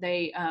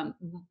 They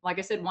like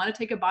I said, want to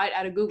take a bite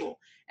out of Google,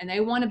 and they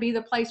want to be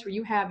the place where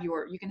you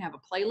can have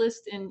a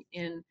playlist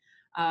in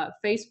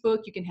Facebook.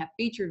 You can have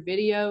featured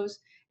videos,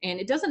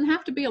 and it doesn't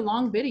have to be a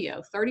long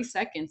video. 30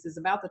 seconds is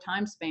about the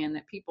time span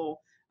that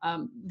people,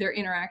 their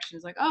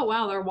interactions, like, oh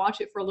wow, they'll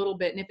watch it for a little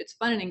bit, and if it's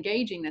fun and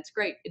engaging, that's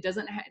great. It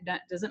doesn't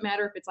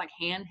matter if it's like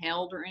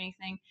handheld or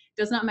anything. It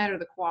does not matter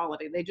the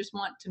quality. They just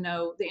want to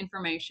know the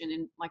information,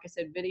 and like I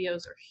said,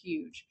 videos are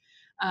huge.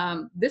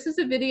 This is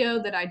a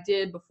video that I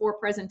did before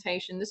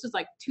presentation. This was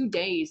like 2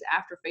 days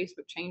after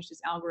Facebook changed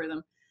its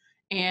algorithm.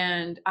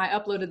 And I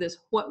uploaded this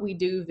What We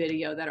Do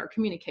video that our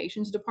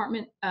communications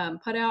department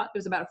put out. It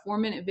was about a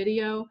 4-minute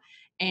video,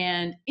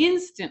 and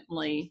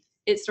instantly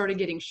it started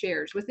getting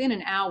shares. Within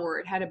an hour,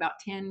 it had about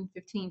 10,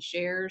 15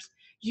 shares.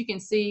 As you can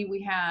see,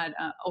 we had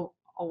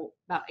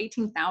about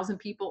 18,000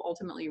 people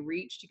ultimately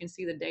reached. You can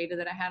see the data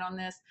that I had on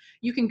this.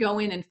 You can go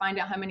in and find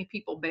out how many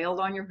people bailed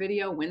on your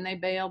video, when they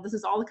bailed. This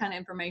is all the kind of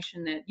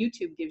information that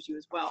YouTube gives you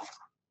as well,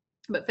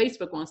 but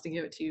Facebook wants to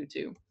give it to you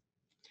too.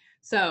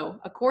 So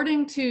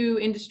according to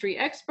industry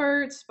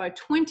experts, by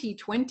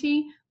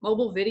 2020,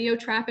 mobile video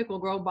traffic will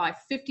grow by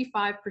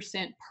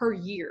 55% per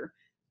year.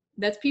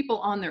 That's people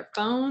on their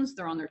phones,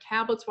 they're on their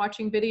tablets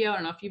watching video. I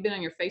don't know if you've been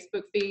on your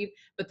Facebook feed,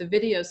 but the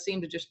videos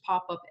seem to just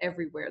pop up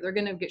everywhere. They're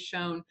going to get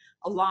shown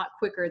a lot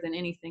quicker than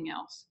anything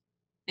else.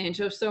 And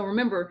so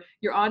remember,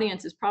 your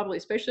audience is probably,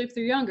 especially if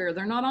they're younger,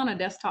 they're not on a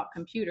desktop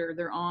computer,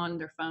 they're on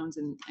their phones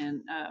and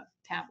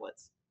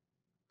tablets.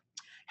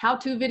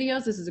 How-to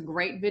videos. This is a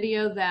great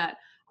video that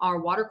our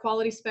water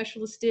quality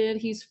specialist did.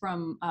 He's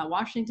from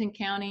Washington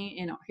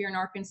County here in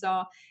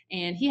Arkansas,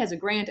 and he has a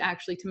grant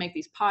actually to make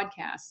these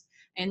podcasts.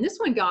 And this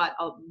one got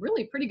a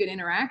really pretty good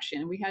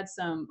interaction. We had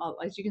some,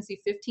 as you can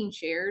see, 15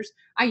 shares.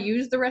 I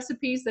used the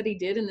recipes that he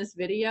did in this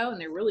video, and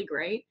they're really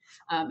great.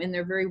 And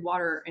they're very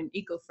water and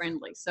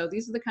eco-friendly. So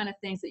these are the kind of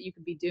things that you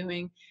could be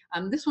doing.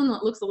 This one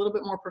looks a little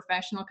bit more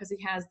professional because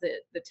he has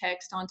the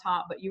text on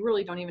top, but you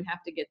really don't even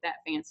have to get that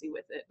fancy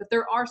with it. But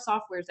there are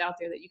softwares out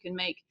there that you can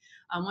make.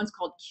 One's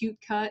called Cute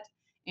Cut,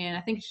 and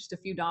I think it's just a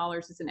few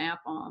dollars. It's an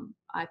app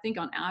I think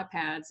on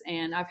iPads,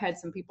 and I've had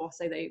some people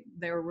say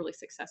they were really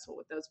successful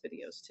with those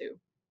videos too.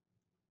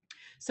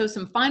 So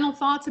some final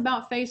thoughts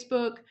about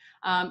Facebook.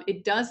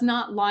 It does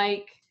not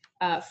like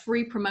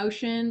free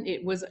promotion.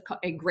 It was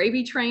a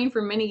gravy train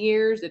for many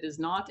years. It is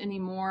not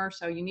anymore.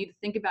 So you need to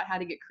think about how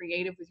to get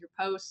creative with your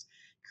posts.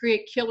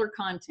 Create killer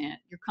content.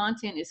 Your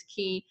content is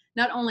key,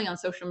 not only on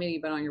social media,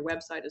 but on your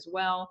website as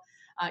well.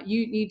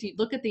 You need to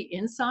look at the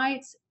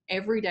insights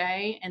every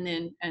day and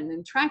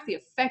then track the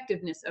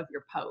effectiveness of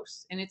your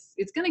posts. And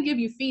it's going to give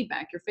you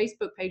feedback. Your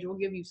Facebook page will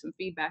give you some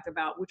feedback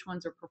about which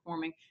ones are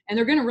performing, and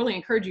they're going to really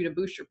encourage you to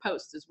boost your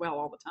posts as well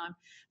all the time.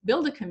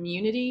 Build a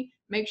community.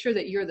 Make sure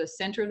that you're the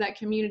center of that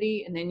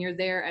community, and then you're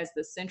there as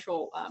the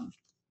central,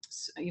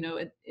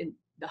 in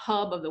the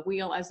hub of the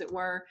wheel, as it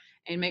were,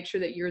 and make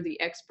sure that you're the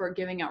expert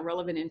giving out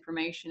relevant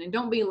information. And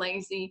don't be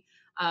lazy.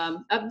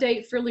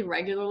 Update fairly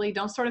regularly.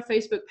 Don't start a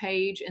Facebook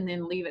page and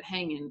then leave it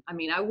hanging. I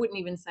mean, I wouldn't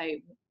even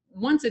say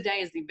once a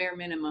day is the bare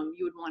minimum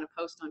you would want to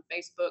post on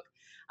Facebook.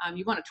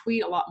 You want to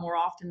tweet a lot more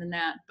often than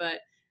that, but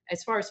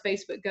as far as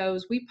Facebook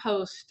goes, we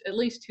post at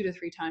least 2 to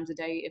 3 times a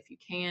day if you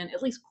can.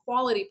 At least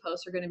quality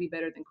posts are going to be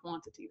better than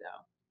quantity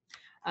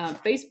though.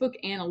 Facebook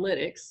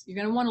analytics, you're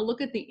going to want to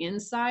look at the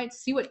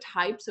insights, see what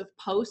types of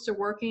posts are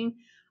working.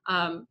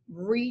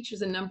 Reach is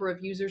the number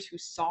of users who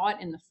saw it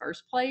in the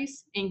first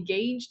place.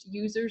 Engaged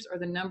users are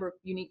the number of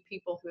unique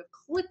people who have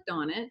clicked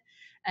on it.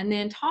 And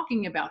then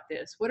talking about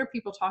this, what are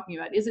people talking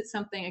about? Is it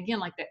something, again,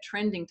 like that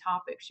trending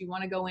topics? You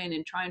want to go in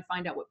and try and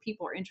find out what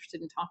people are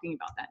interested in talking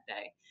about that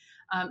day.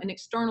 And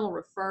external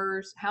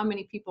refers, how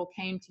many people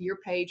came to your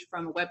page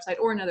from a website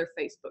or another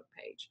Facebook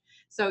page.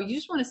 So you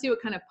just want to see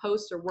what kind of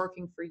posts are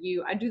working for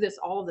you. I do this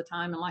all the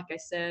time. And like I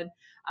said,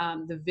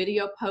 the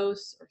video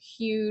posts are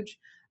huge.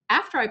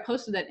 After I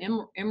posted that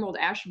emerald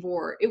ash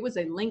borer, it was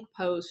a link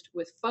post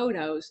with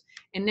photos,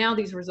 and now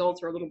these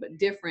results are a little bit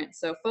different.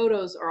 So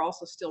photos are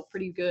also still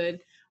pretty good.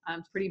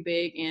 It's pretty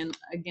big, and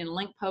again,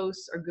 link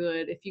posts are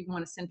good if you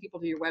want to send people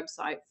to your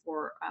website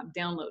for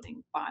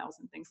downloading files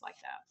and things like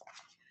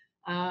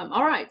that.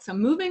 All right, so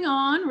moving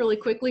on really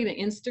quickly to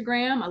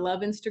Instagram. I love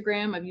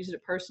Instagram. I've used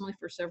it personally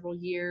for several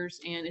years,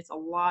 and it's a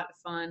lot of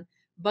fun.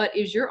 But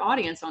is your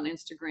audience on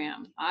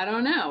Instagram? I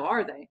don't know.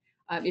 Are they?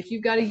 If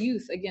you've got a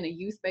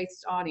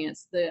youth-based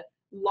audience, the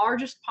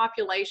largest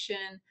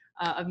population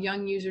of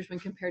young users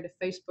when compared to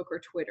Facebook or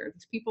Twitter.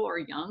 These people are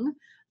young.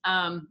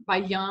 By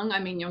young, I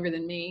mean younger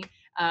than me.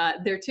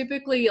 They're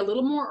typically a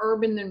little more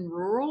urban than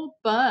rural,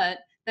 but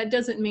that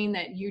doesn't mean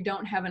that you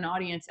don't have an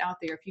audience out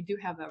there. If you do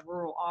have a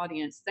rural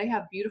audience, they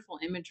have beautiful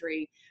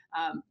imagery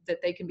that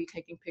they can be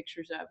taking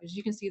pictures of. As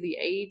you can see, the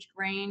age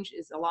range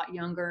is a lot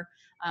younger.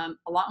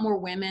 A lot more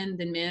women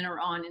than men are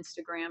on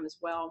Instagram as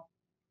well.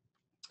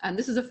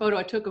 This is a photo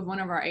I took of one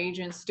of our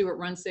agents, Stuart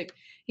Runsick.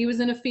 He was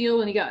in a field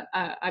and he got,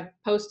 I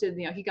posted,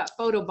 he got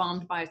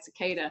photobombed by a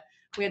cicada.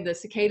 We had the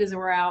cicadas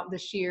were out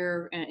this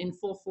year in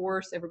full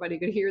force. Everybody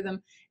could hear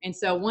them. And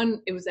so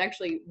it was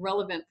actually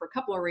relevant for a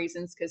couple of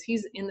reasons, because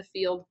he's in the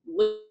field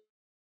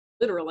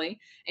literally,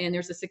 and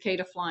there's a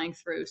cicada flying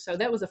through. So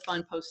that was a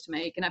fun post to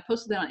make. And I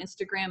posted that on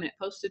Instagram, and it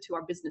posted to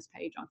our business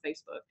page on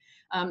Facebook.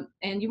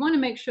 And you want to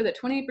make sure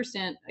that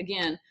 28%,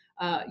 again,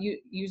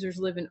 users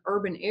live in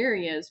urban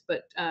areas,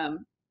 but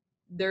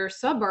there are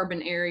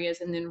suburban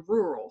areas and then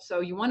rural. So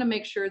you want to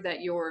make sure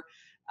that your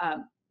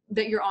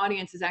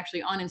audience is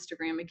actually on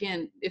Instagram.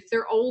 Again, if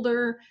they're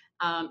older,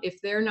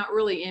 if they're not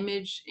really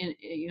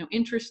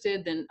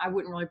interested, then I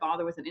wouldn't really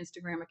bother with an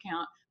Instagram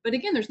account. But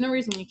again, there's no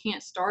reason you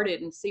can't start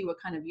it and see what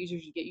kind of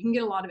users you get. You can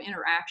get a lot of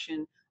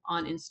interaction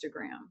on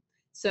Instagram.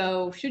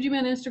 So should you be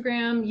on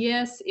Instagram?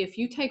 Yes, if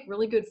you take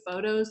really good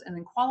photos, and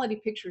then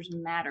quality pictures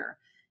matter.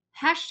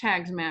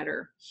 Hashtags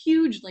matter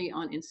hugely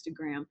on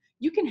Instagram.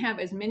 You can have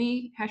as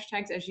many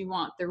hashtags as you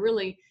want. There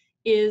really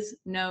is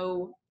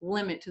no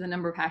limit to the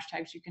number of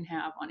hashtags you can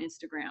have on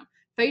Instagram.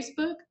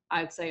 Facebook,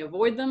 I'd say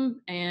avoid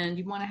them, and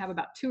you want to have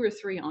about 2 or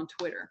 3 on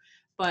Twitter.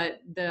 But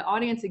the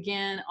audience,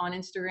 again, on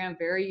Instagram,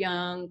 very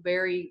young,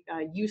 very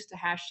used to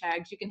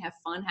hashtags. You can have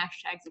fun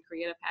hashtags and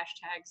creative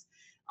hashtags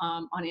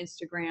on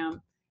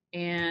Instagram.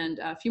 And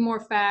a few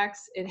more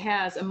facts. It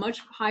has a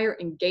much higher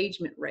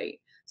engagement rate.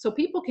 So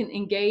people can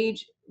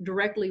engage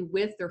directly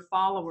with their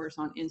followers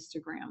on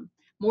Instagram.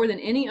 More than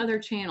any other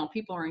channel,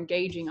 people are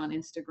engaging on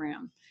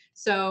Instagram.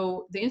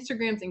 So the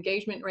Instagram's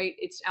engagement rate,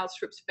 it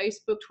outstrips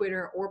Facebook,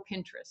 Twitter, or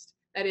Pinterest.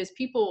 That is,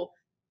 people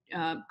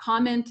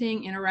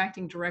commenting,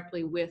 interacting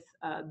directly with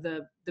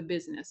the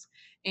business.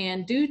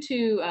 And due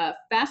to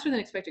faster than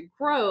expected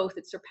growth,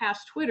 it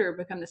surpassed Twitter,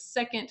 become the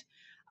second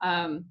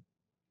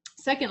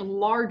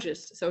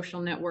largest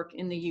social network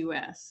in the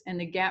US, and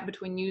the gap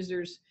between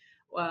users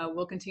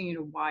will continue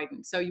to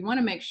widen. So you want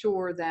to make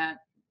sure that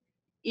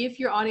if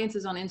your audience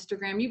is on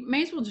Instagram, you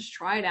may as well just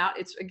try it out.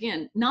 It's,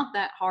 again, not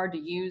that hard to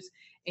use,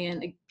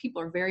 and people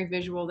are very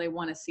visual. They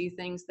want to see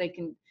things. They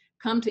can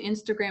come to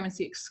Instagram and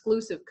see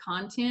exclusive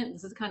content.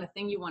 This is the kind of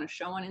thing you want to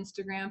show on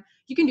Instagram.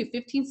 You can do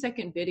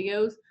 15-second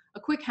videos, a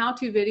quick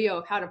how-to video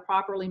of how to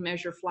properly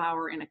measure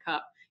flour in a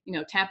cup. You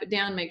know, tap it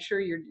down, make sure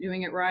you're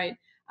doing it right.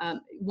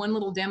 One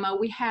little demo,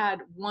 we had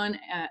one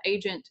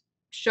agent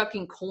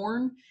shucking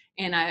corn,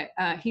 and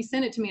he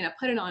sent it to me, and I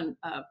put it on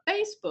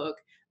Facebook,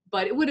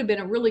 but it would have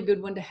been a really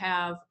good one to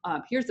have.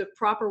 Here's the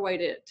proper way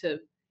to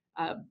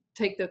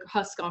take the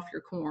husk off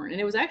your corn. And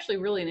it was actually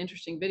really an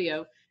interesting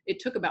video. It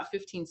took about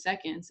 15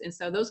 seconds. And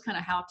so those kind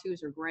of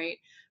how-tos are great.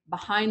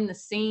 Behind the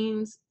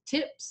scenes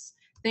tips,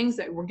 things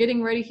that we're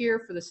getting ready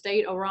here for the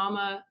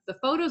State-O-Rama, the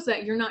photos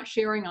that you're not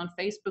sharing on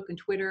Facebook and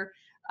Twitter,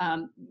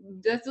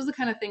 those are the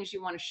kind of things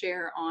you want to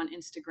share on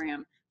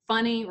Instagram.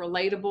 Funny,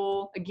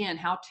 relatable, again,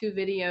 how-to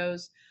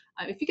videos.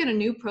 If you got a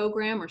new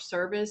program or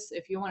service,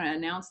 if you want to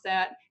announce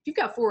that, if you've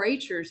got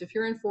 4-H'ers, if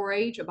you're in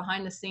 4-H, a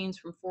behind the scenes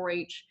from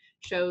 4-H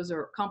shows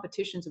or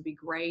competitions would be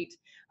great.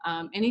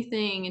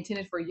 Anything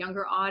intended for a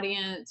younger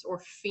audience or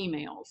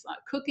females.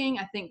 Cooking,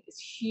 I think, is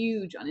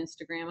huge on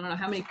Instagram. I don't know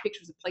how many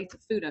pictures of plates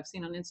of food I've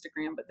seen on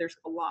Instagram, but there's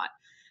a lot.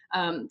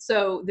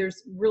 So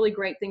there's really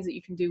great things that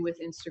you can do with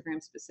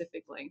Instagram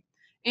specifically.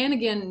 And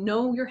again,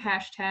 know your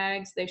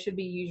hashtags. They should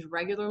be used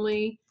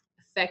regularly,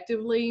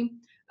 effectively.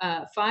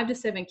 5 to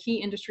 7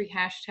 key industry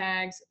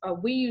hashtags.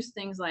 We use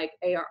things like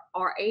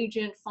our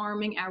agent,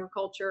 farming,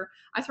 agriculture.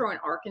 I throw in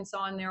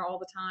Arkansas in there all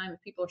the time if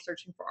people are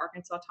searching for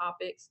Arkansas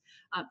topics.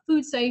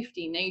 Food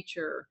safety,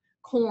 nature,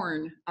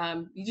 corn.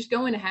 You just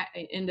go into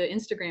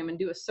Instagram and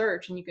do a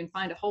search, and you can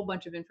find a whole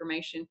bunch of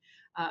information,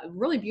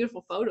 really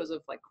beautiful photos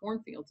of like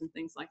cornfields and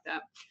things like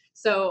that.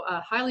 So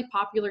highly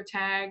popular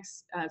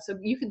tags. So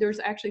there's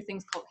actually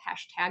things called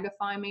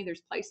Hashtagify Me.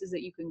 There's places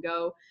that you can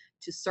go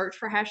to search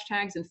for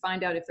hashtags and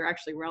find out if they're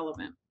actually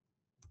relevant.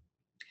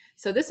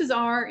 So this is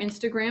our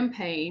Instagram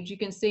page. You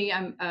can see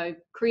I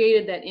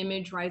created that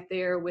image right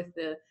there with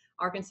the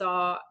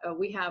Arkansas.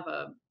 We have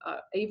a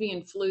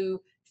avian flu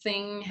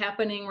thing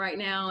happening right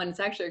now, and it's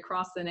actually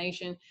across the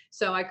nation.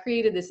 So I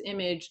created this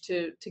image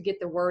to get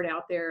the word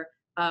out there.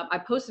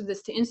 I posted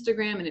this to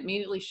Instagram and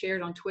immediately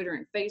shared on Twitter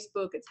and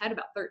Facebook. It's had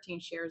about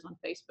 13 shares on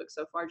Facebook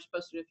so far. I just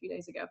posted it a few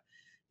days ago.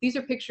 These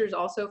are pictures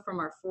also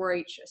from our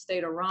 4-H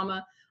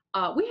State-O-Rama.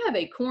 We have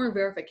a corn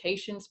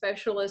verification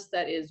specialist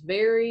that is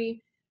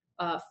very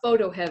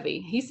photo heavy.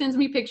 He sends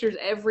me pictures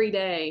every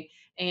day,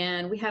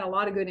 and we had a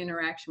lot of good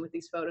interaction with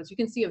these photos. You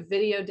can see a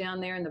video down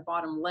there in the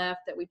bottom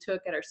left that we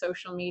took at our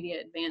social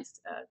media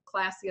advanced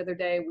class the other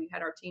day. We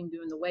had our team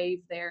doing the wave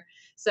there.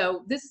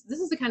 So this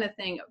is the kind of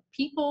thing.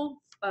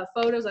 People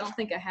photos, I don't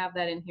think I have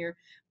that in here,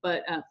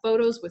 but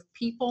photos with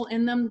people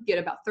in them get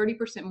about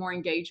 30% more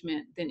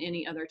engagement than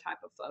any other type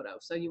of photo.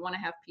 So you want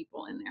to have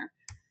people in there.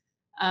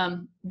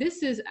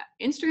 This is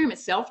Instagram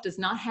itself does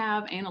not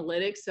have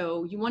analytics,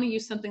 so you want to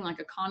use something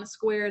like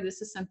Iconosquare.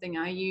 This is something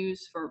I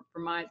use for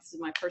this is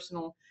my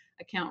personal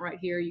account right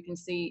here. You can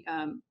see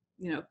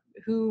you know,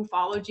 who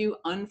followed you,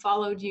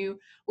 unfollowed you,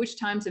 which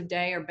times of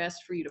day are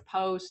best for you to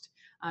post.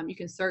 You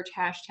can search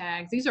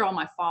hashtags. These are all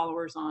my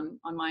followers on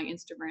my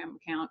Instagram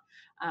account.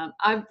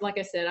 Like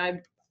I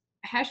said,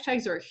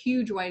 hashtags are a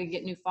huge way to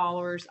get new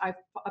followers. I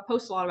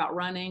post a lot about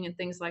running and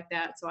things like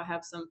that, so I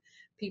have some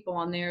people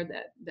on there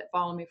that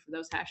follow me for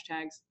those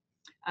hashtags.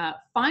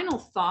 Final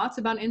thoughts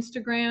about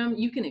Instagram: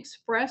 you can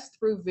express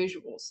through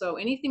visuals. So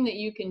anything that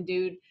you can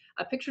do,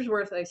 a picture's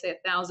worth, they say,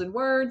 1,000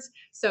 words.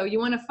 So you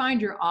want to find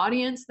your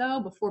audience though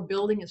before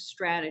building a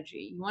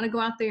strategy. You want to go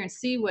out there and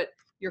see what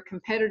your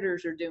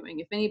competitors are doing.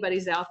 If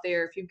anybody's out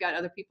there, if you've got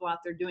other people out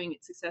there doing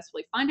it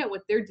successfully, find out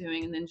what they're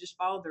doing and then just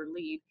follow their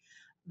lead.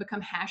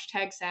 Become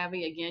hashtag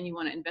savvy. Again, you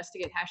want to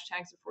investigate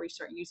hashtags before you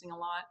start using a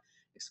lot.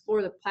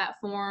 Explore the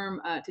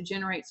platform to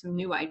generate some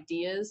new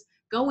ideas.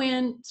 Go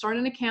in, start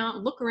an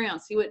account, look around,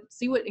 see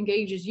what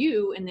engages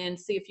you, and then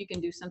see if you can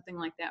do something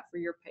like that for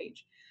your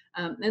page.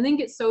 And then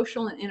get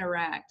social and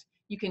interact.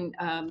 You can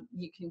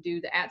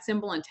do the @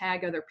 symbol and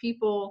tag other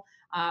people.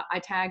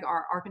 I tag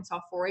our Arkansas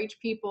 4-H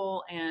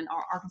people and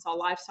our Arkansas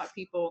livestock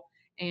people,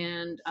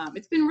 and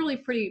it's been really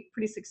pretty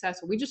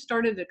successful. We just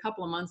started a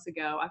couple of months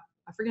ago.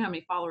 I forget how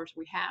many followers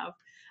we have.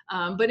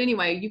 But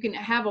anyway, you can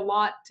have a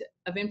lot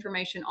of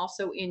information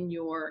also in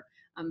your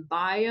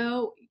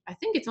bio. I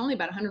think it's only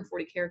about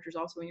 140 characters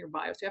also in your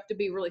bio. So you have to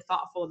be really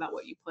thoughtful about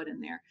what you put in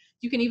there.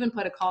 You can even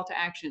put a call to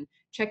action.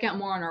 Check out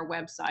more on our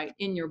website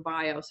in your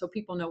bio so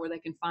people know where they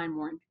can find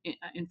more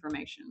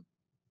information.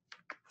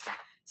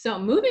 So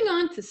moving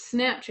on to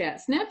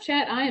Snapchat.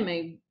 Snapchat, I am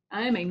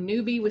a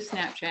newbie with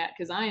Snapchat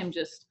because I am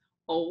just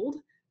old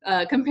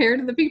compared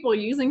to the people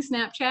using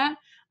Snapchat.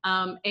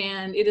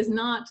 And it is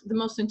not the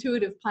most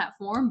intuitive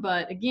platform,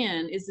 but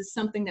again, is this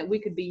something that we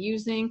could be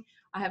using?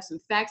 I have some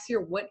facts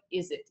here. What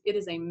is it? It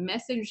is a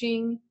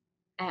messaging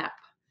app.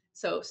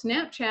 So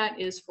Snapchat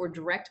is for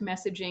direct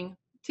messaging,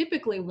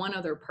 typically one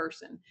other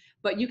person,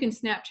 but you can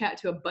Snapchat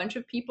to a bunch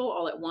of people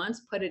all at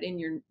once, put it in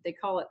your, they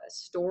call it a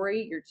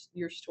story,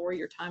 your story,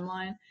 your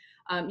timeline.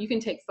 You can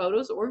take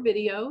photos or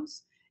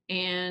videos,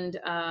 and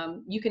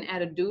you can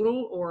add a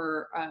doodle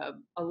or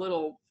a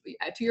little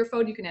to your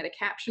photo. You can add a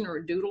caption or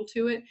a doodle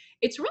to it.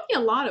 It's really a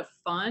lot of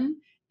fun,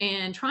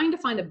 and trying to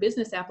find a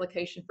business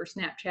application for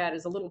Snapchat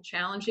is a little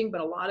challenging,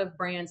 but a lot of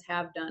brands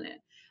have done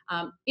it.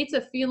 It's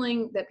a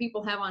feeling that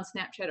people have on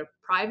Snapchat of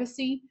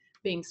privacy,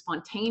 being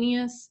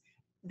spontaneous,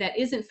 that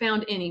isn't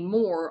found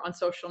anymore on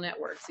social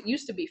networks. It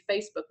used to be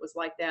Facebook was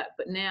like that,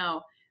 but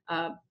now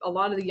a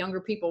lot of the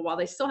younger people, while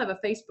they still have a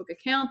Facebook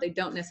account, they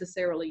don't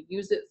necessarily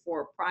use it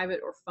for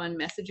private or fun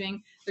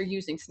messaging. They're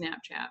using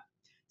Snapchat.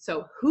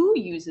 So who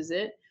uses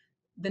it?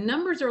 The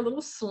numbers are a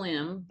little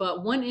slim,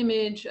 but one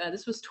image,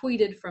 this was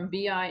tweeted from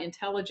BI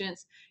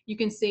Intelligence. You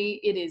can see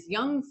it is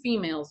young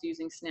females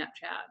using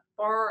Snapchat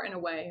far and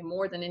away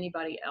more than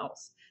anybody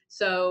else.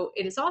 So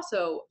it is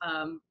also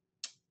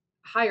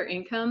higher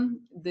income.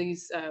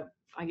 These,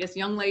 I guess,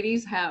 young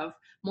ladies have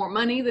more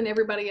money than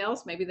everybody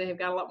else. Maybe they have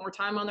got a lot more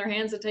time on their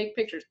hands to take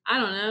pictures. I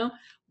don't know,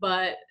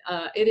 but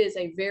it is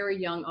a very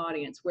young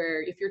audience,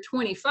 where if you're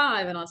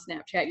 25 and on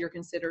Snapchat, you're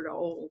considered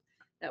old.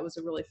 That was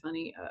a really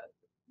funny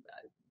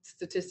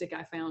statistic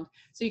I found.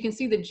 So you can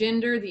see the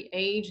gender, the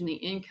age, and the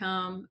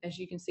income. As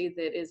you can see,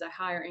 that is a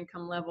higher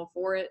income level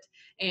for it.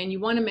 And you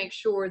want to make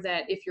sure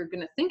that if you're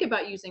going to think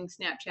about using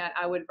Snapchat,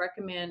 I would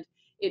recommend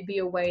it be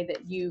a way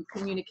that you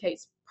communicate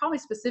probably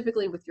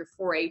specifically with your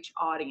 4-H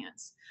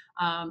audience.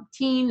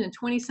 Teen and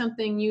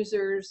 20-something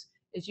users,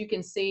 as you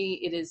can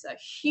see, it is a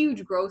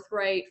huge growth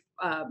rate,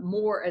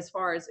 more as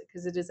far as,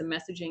 because it is a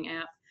messaging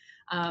app.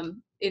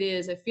 It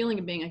is a feeling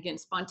of being, again,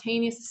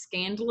 spontaneous,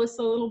 scandalous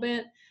a little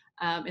bit.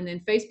 And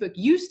then Facebook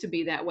used to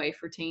be that way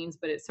for teens,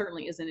 but it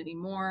certainly isn't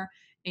anymore.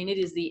 And it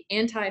is the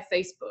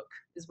anti-Facebook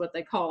is what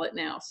they call it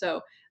now.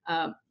 So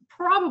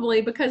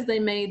probably because they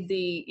made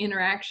the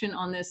interaction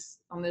on this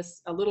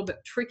a little bit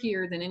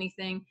trickier than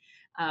anything.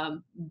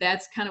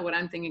 That's kind of what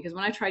I'm thinking, because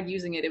when I tried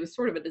using it, it was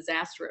sort of a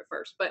disaster at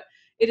first, but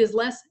it is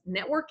less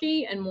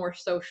networky and more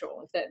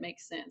social, if that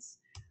makes sense.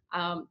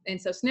 And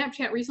so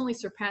Snapchat recently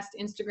surpassed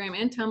Instagram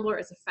and Tumblr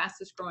as the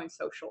fastest growing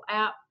social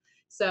app.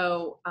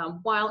 So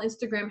while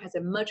Instagram has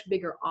a much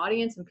bigger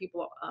audience and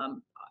people,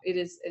 it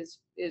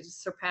is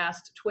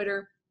surpassed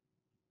Twitter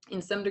in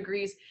some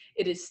degrees,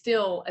 it is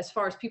still, as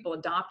far as people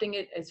adopting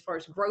it, as far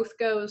as growth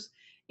goes,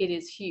 it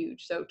is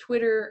huge. So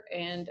Twitter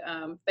and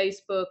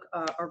Facebook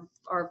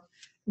are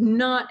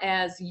not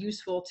as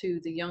useful to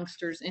the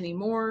youngsters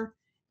anymore.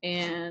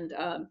 And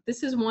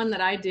this is one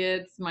that I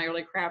did, my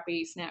really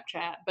crappy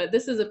Snapchat, but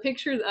this is a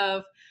picture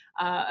of,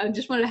 I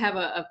just wanted to have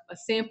a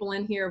sample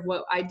in here of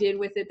what I did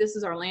with it. This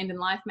is our Land and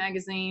Life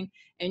magazine,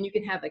 and you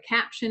can have a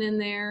caption in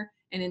there,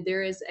 and then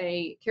there is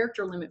a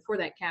character limit for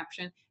that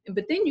caption.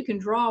 But then you can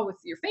draw with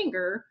your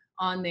finger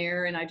on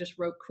there, and I just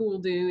wrote "cool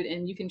dude,"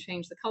 and you can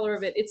change the color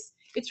of it.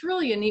 It's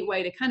really a neat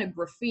way to kind of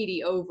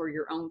graffiti over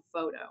your own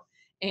photo.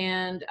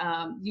 And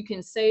you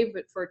can save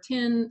it for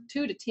 2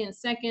 to 10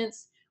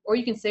 seconds, or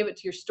you can save it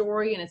to your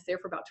story, and it's there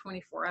for about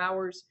 24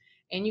 hours.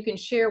 And you can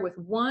share with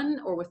one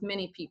or with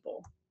many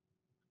people.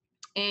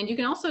 And you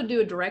can also do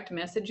a direct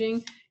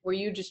messaging where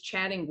you're just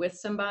chatting with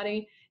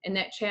somebody, and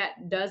that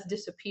chat does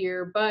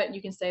disappear, but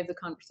you can save the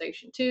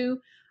conversation too.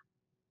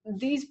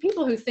 These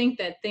people who think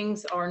that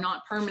things are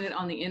not permanent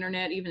on the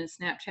internet, even in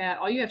Snapchat,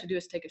 all you have to do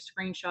is take a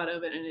screenshot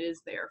of it and it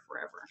is there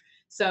forever.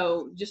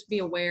 So just be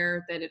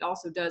aware that it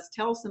also does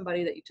tell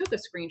somebody that you took a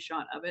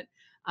screenshot of it.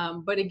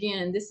 But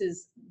again, this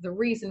is the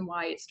reason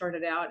why it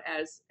started out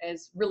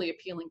as really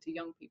appealing to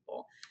young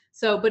people.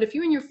 So, but if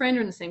you and your friend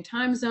are in the same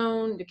time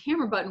zone, the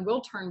camera button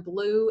will turn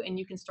blue and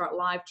you can start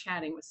live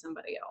chatting with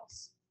somebody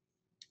else.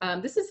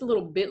 This is a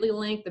little bit.ly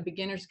link, the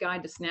beginner's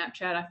guide to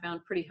Snapchat, I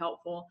found pretty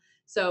helpful.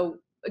 So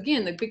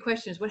again, the big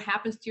question is what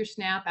happens to your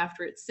snap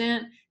after it's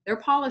sent? Their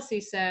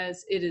policy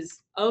says it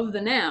is of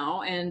the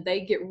now and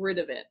they get rid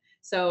of it.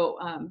 So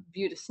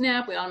view to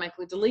snap, we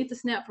automatically delete the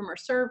snap from our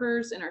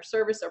servers, and our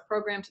service are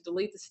programmed to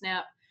delete the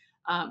snap.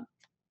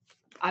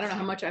 I don't know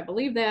how much I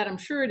believe that. I'm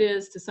sure it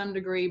is to some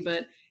degree,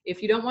 but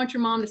if you don't want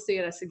your mom to see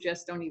it, I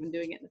suggest don't even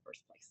doing it in the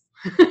first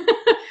place.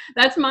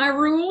 That's my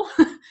rule,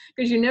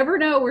 because you never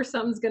know where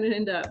something's going to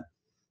end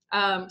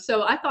up.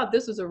 So I thought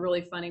this was a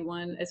really funny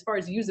one as far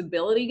as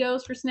usability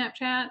goes for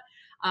Snapchat.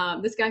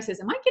 This guy says,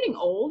 am I getting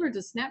old, or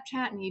does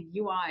Snapchat need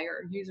UI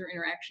or user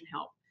interaction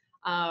help?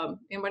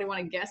 Anybody want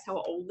to guess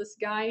how old this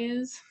guy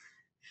is?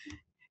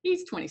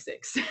 He's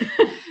 26.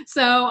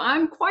 So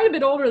I'm quite a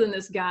bit older than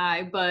this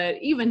guy, but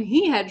even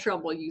he had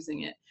trouble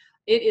using it.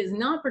 It is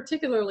not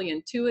particularly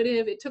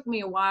intuitive. It took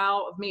me a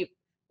while of me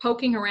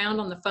poking around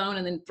on the phone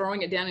and then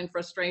throwing it down in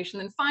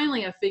frustration. And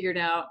finally I figured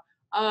out,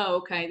 oh,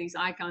 okay, these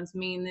icons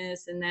mean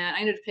this and that. I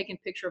ended up taking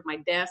a picture of my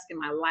desk and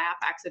my lap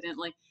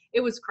accidentally.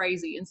 It was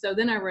crazy. And so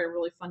then I read a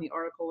really funny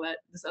article that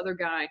this other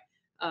guy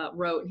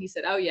wrote, and he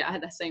said, oh yeah, I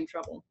had that same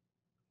trouble.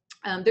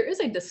 There is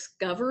a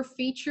discover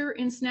feature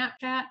in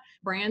Snapchat.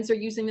 Brands are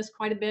using this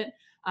quite a bit.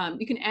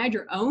 You can add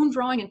your own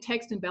drawing and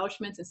text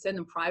embellishments and send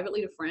them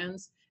privately to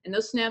friends. And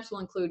those snaps will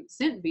include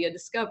sent via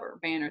Discover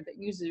banner that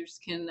users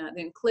can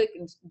then click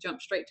and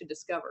jump straight to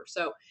Discover.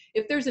 So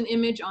if there's an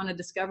image on a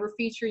Discover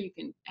feature, you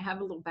can have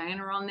a little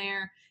banner on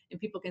there and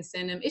people can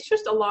send them. It's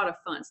just a lot of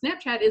fun.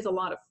 Snapchat is a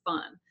lot of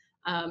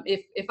fun.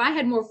 If I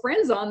had more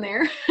friends on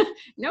there,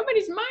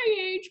 nobody's my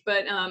age,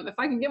 but if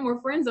I can get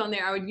more friends on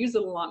there, I would use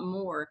it a lot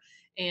more.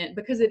 And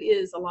because it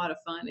is a lot of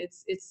fun,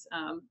 it's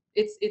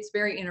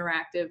very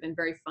interactive and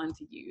very fun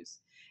to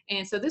use.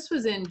 And so this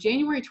was in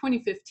January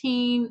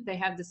 2015. They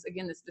have this,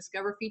 again, this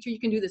Discover feature. You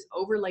can do this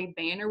overlay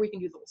banner. We can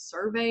do little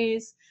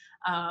surveys.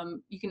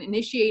 You can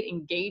initiate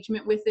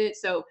engagement with it.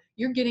 So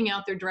you're getting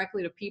out there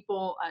directly to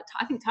people.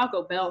 I think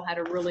Taco Bell had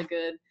a really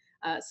good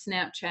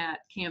Snapchat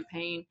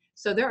campaign.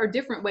 So there are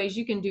different ways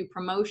you can do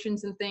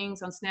promotions and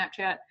things on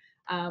Snapchat.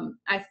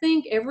 I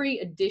think every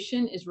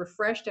edition is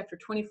refreshed after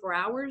 24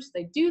 hours.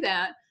 They do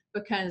that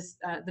because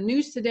the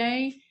news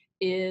today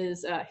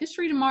is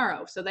history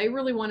tomorrow. So they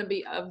really want to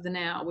be of the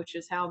now, which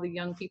is how the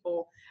young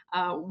people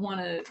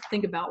want to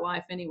think about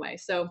life anyway.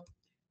 So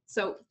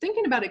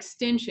thinking about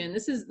extension,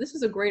 this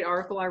is a great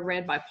article I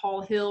read by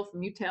Paul Hill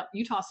from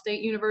Utah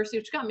State University,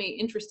 which got me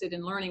interested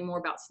in learning more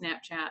about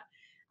Snapchat.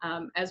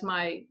 As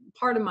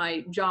part of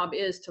my job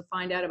is to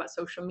find out about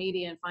social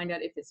media and find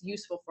out if it's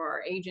useful for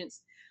our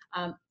agents.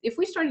 If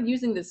we started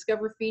using the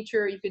Discover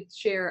feature, you could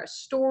share a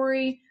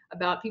story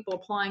about people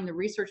applying the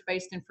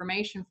research-based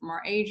information from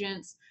our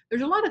agents.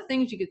 There's a lot of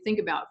things you could think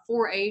about.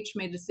 4-H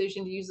made a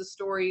decision to use the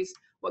stories,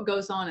 what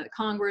goes on at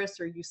Congress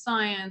or Youth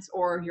Science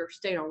or your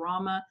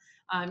State-O-Rama.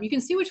 You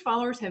can see which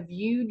followers have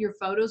viewed your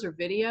photos or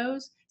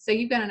videos. Say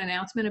you've got an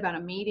announcement about a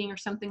meeting or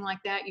something like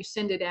that, you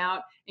send it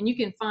out and you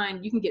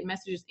can get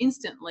messages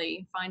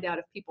instantly, find out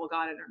if people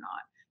got it or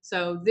not.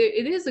 So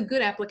it is a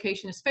good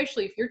application,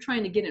 especially if you're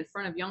trying to get in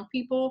front of young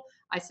people.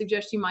 I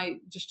suggest you might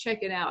just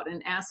check it out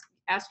and ask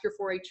your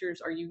 4-Hers,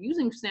 are you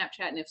using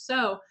Snapchat? And if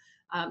so,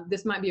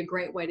 this might be a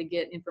great way to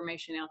get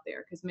information out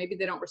there because maybe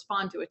they don't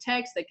respond to a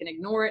text, they can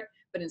ignore it,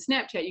 but in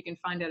Snapchat you can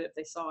find out if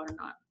they saw it or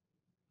not.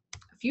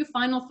 A few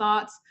final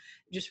thoughts.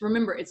 Just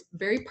remember, it's a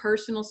very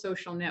personal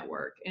social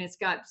network and it's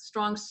got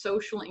strong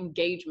social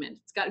engagement.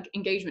 It's got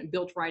engagement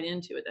built right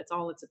into it. That's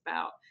all it's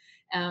about.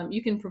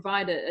 You can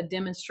provide a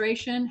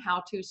demonstration,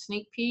 how to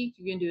sneak peek.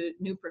 You can do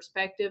a new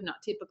perspective, not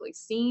typically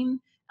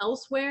seen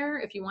elsewhere.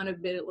 If you want to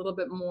be a little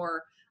bit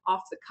more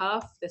off the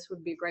cuff, this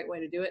would be a great way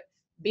to do it.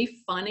 Be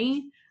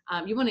funny.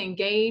 You want to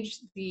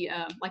engage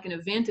like an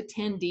event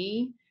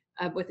attendee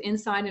with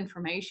inside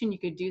information. You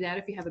could do that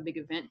if you have a big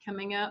event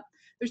coming up.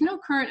 There's no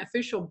current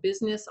official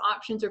business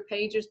options or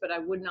pages, but I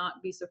would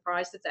not be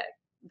surprised if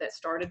that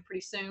started pretty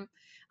soon.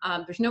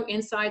 There's no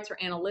insights or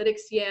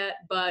analytics yet,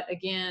 but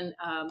again,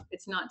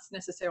 it's not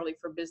necessarily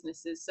for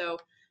businesses. So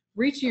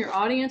reaching your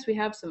audience, we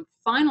have some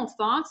final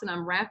thoughts and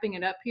I'm wrapping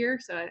it up here.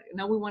 So I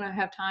know we want to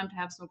have time to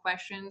have some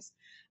questions.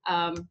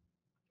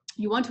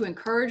 You want to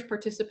encourage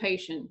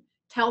participation.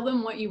 Tell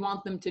them what you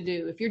want them to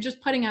do. If you're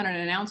just putting out an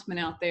announcement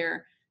out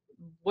there,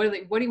 what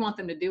do you want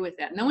them to do with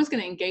that? No one's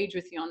going to engage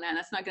with you on that.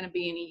 That's not going to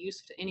be any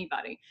use to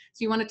anybody.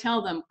 So you want to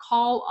tell them,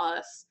 call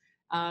us,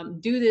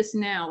 do this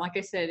now. Like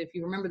I said, if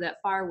you remember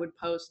that firewood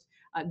post,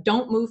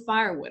 don't move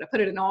firewood. I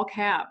put it in all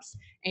caps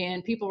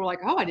and people were like,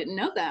 oh, I didn't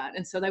know that.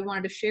 And so they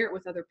wanted to share it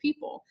with other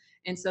people.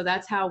 And so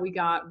that's how we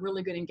got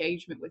really good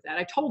engagement with that.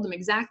 I told them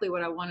exactly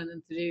what I wanted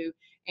them to do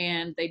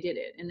and they did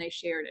it and they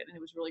shared it and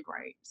it was really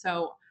great.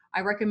 So I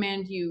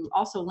recommend you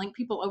also link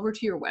people over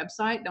to your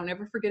website. Don't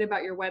ever forget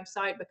about your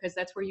website because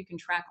that's where you can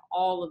track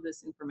all of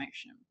this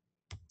information.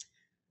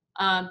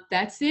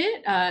 That's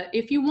it.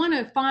 If you want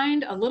to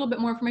find a little bit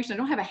more information, I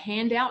don't have a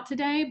handout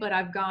today, but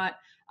I've got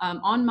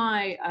on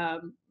my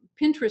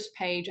Pinterest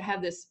page, I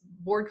have this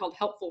board called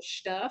Helpful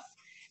Stuff.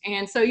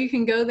 And so you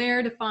can go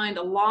there to find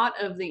a lot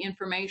of the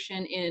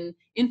information in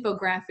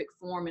infographic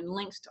form and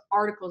links to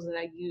articles that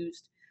I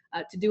used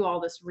to do all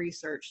this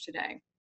research today.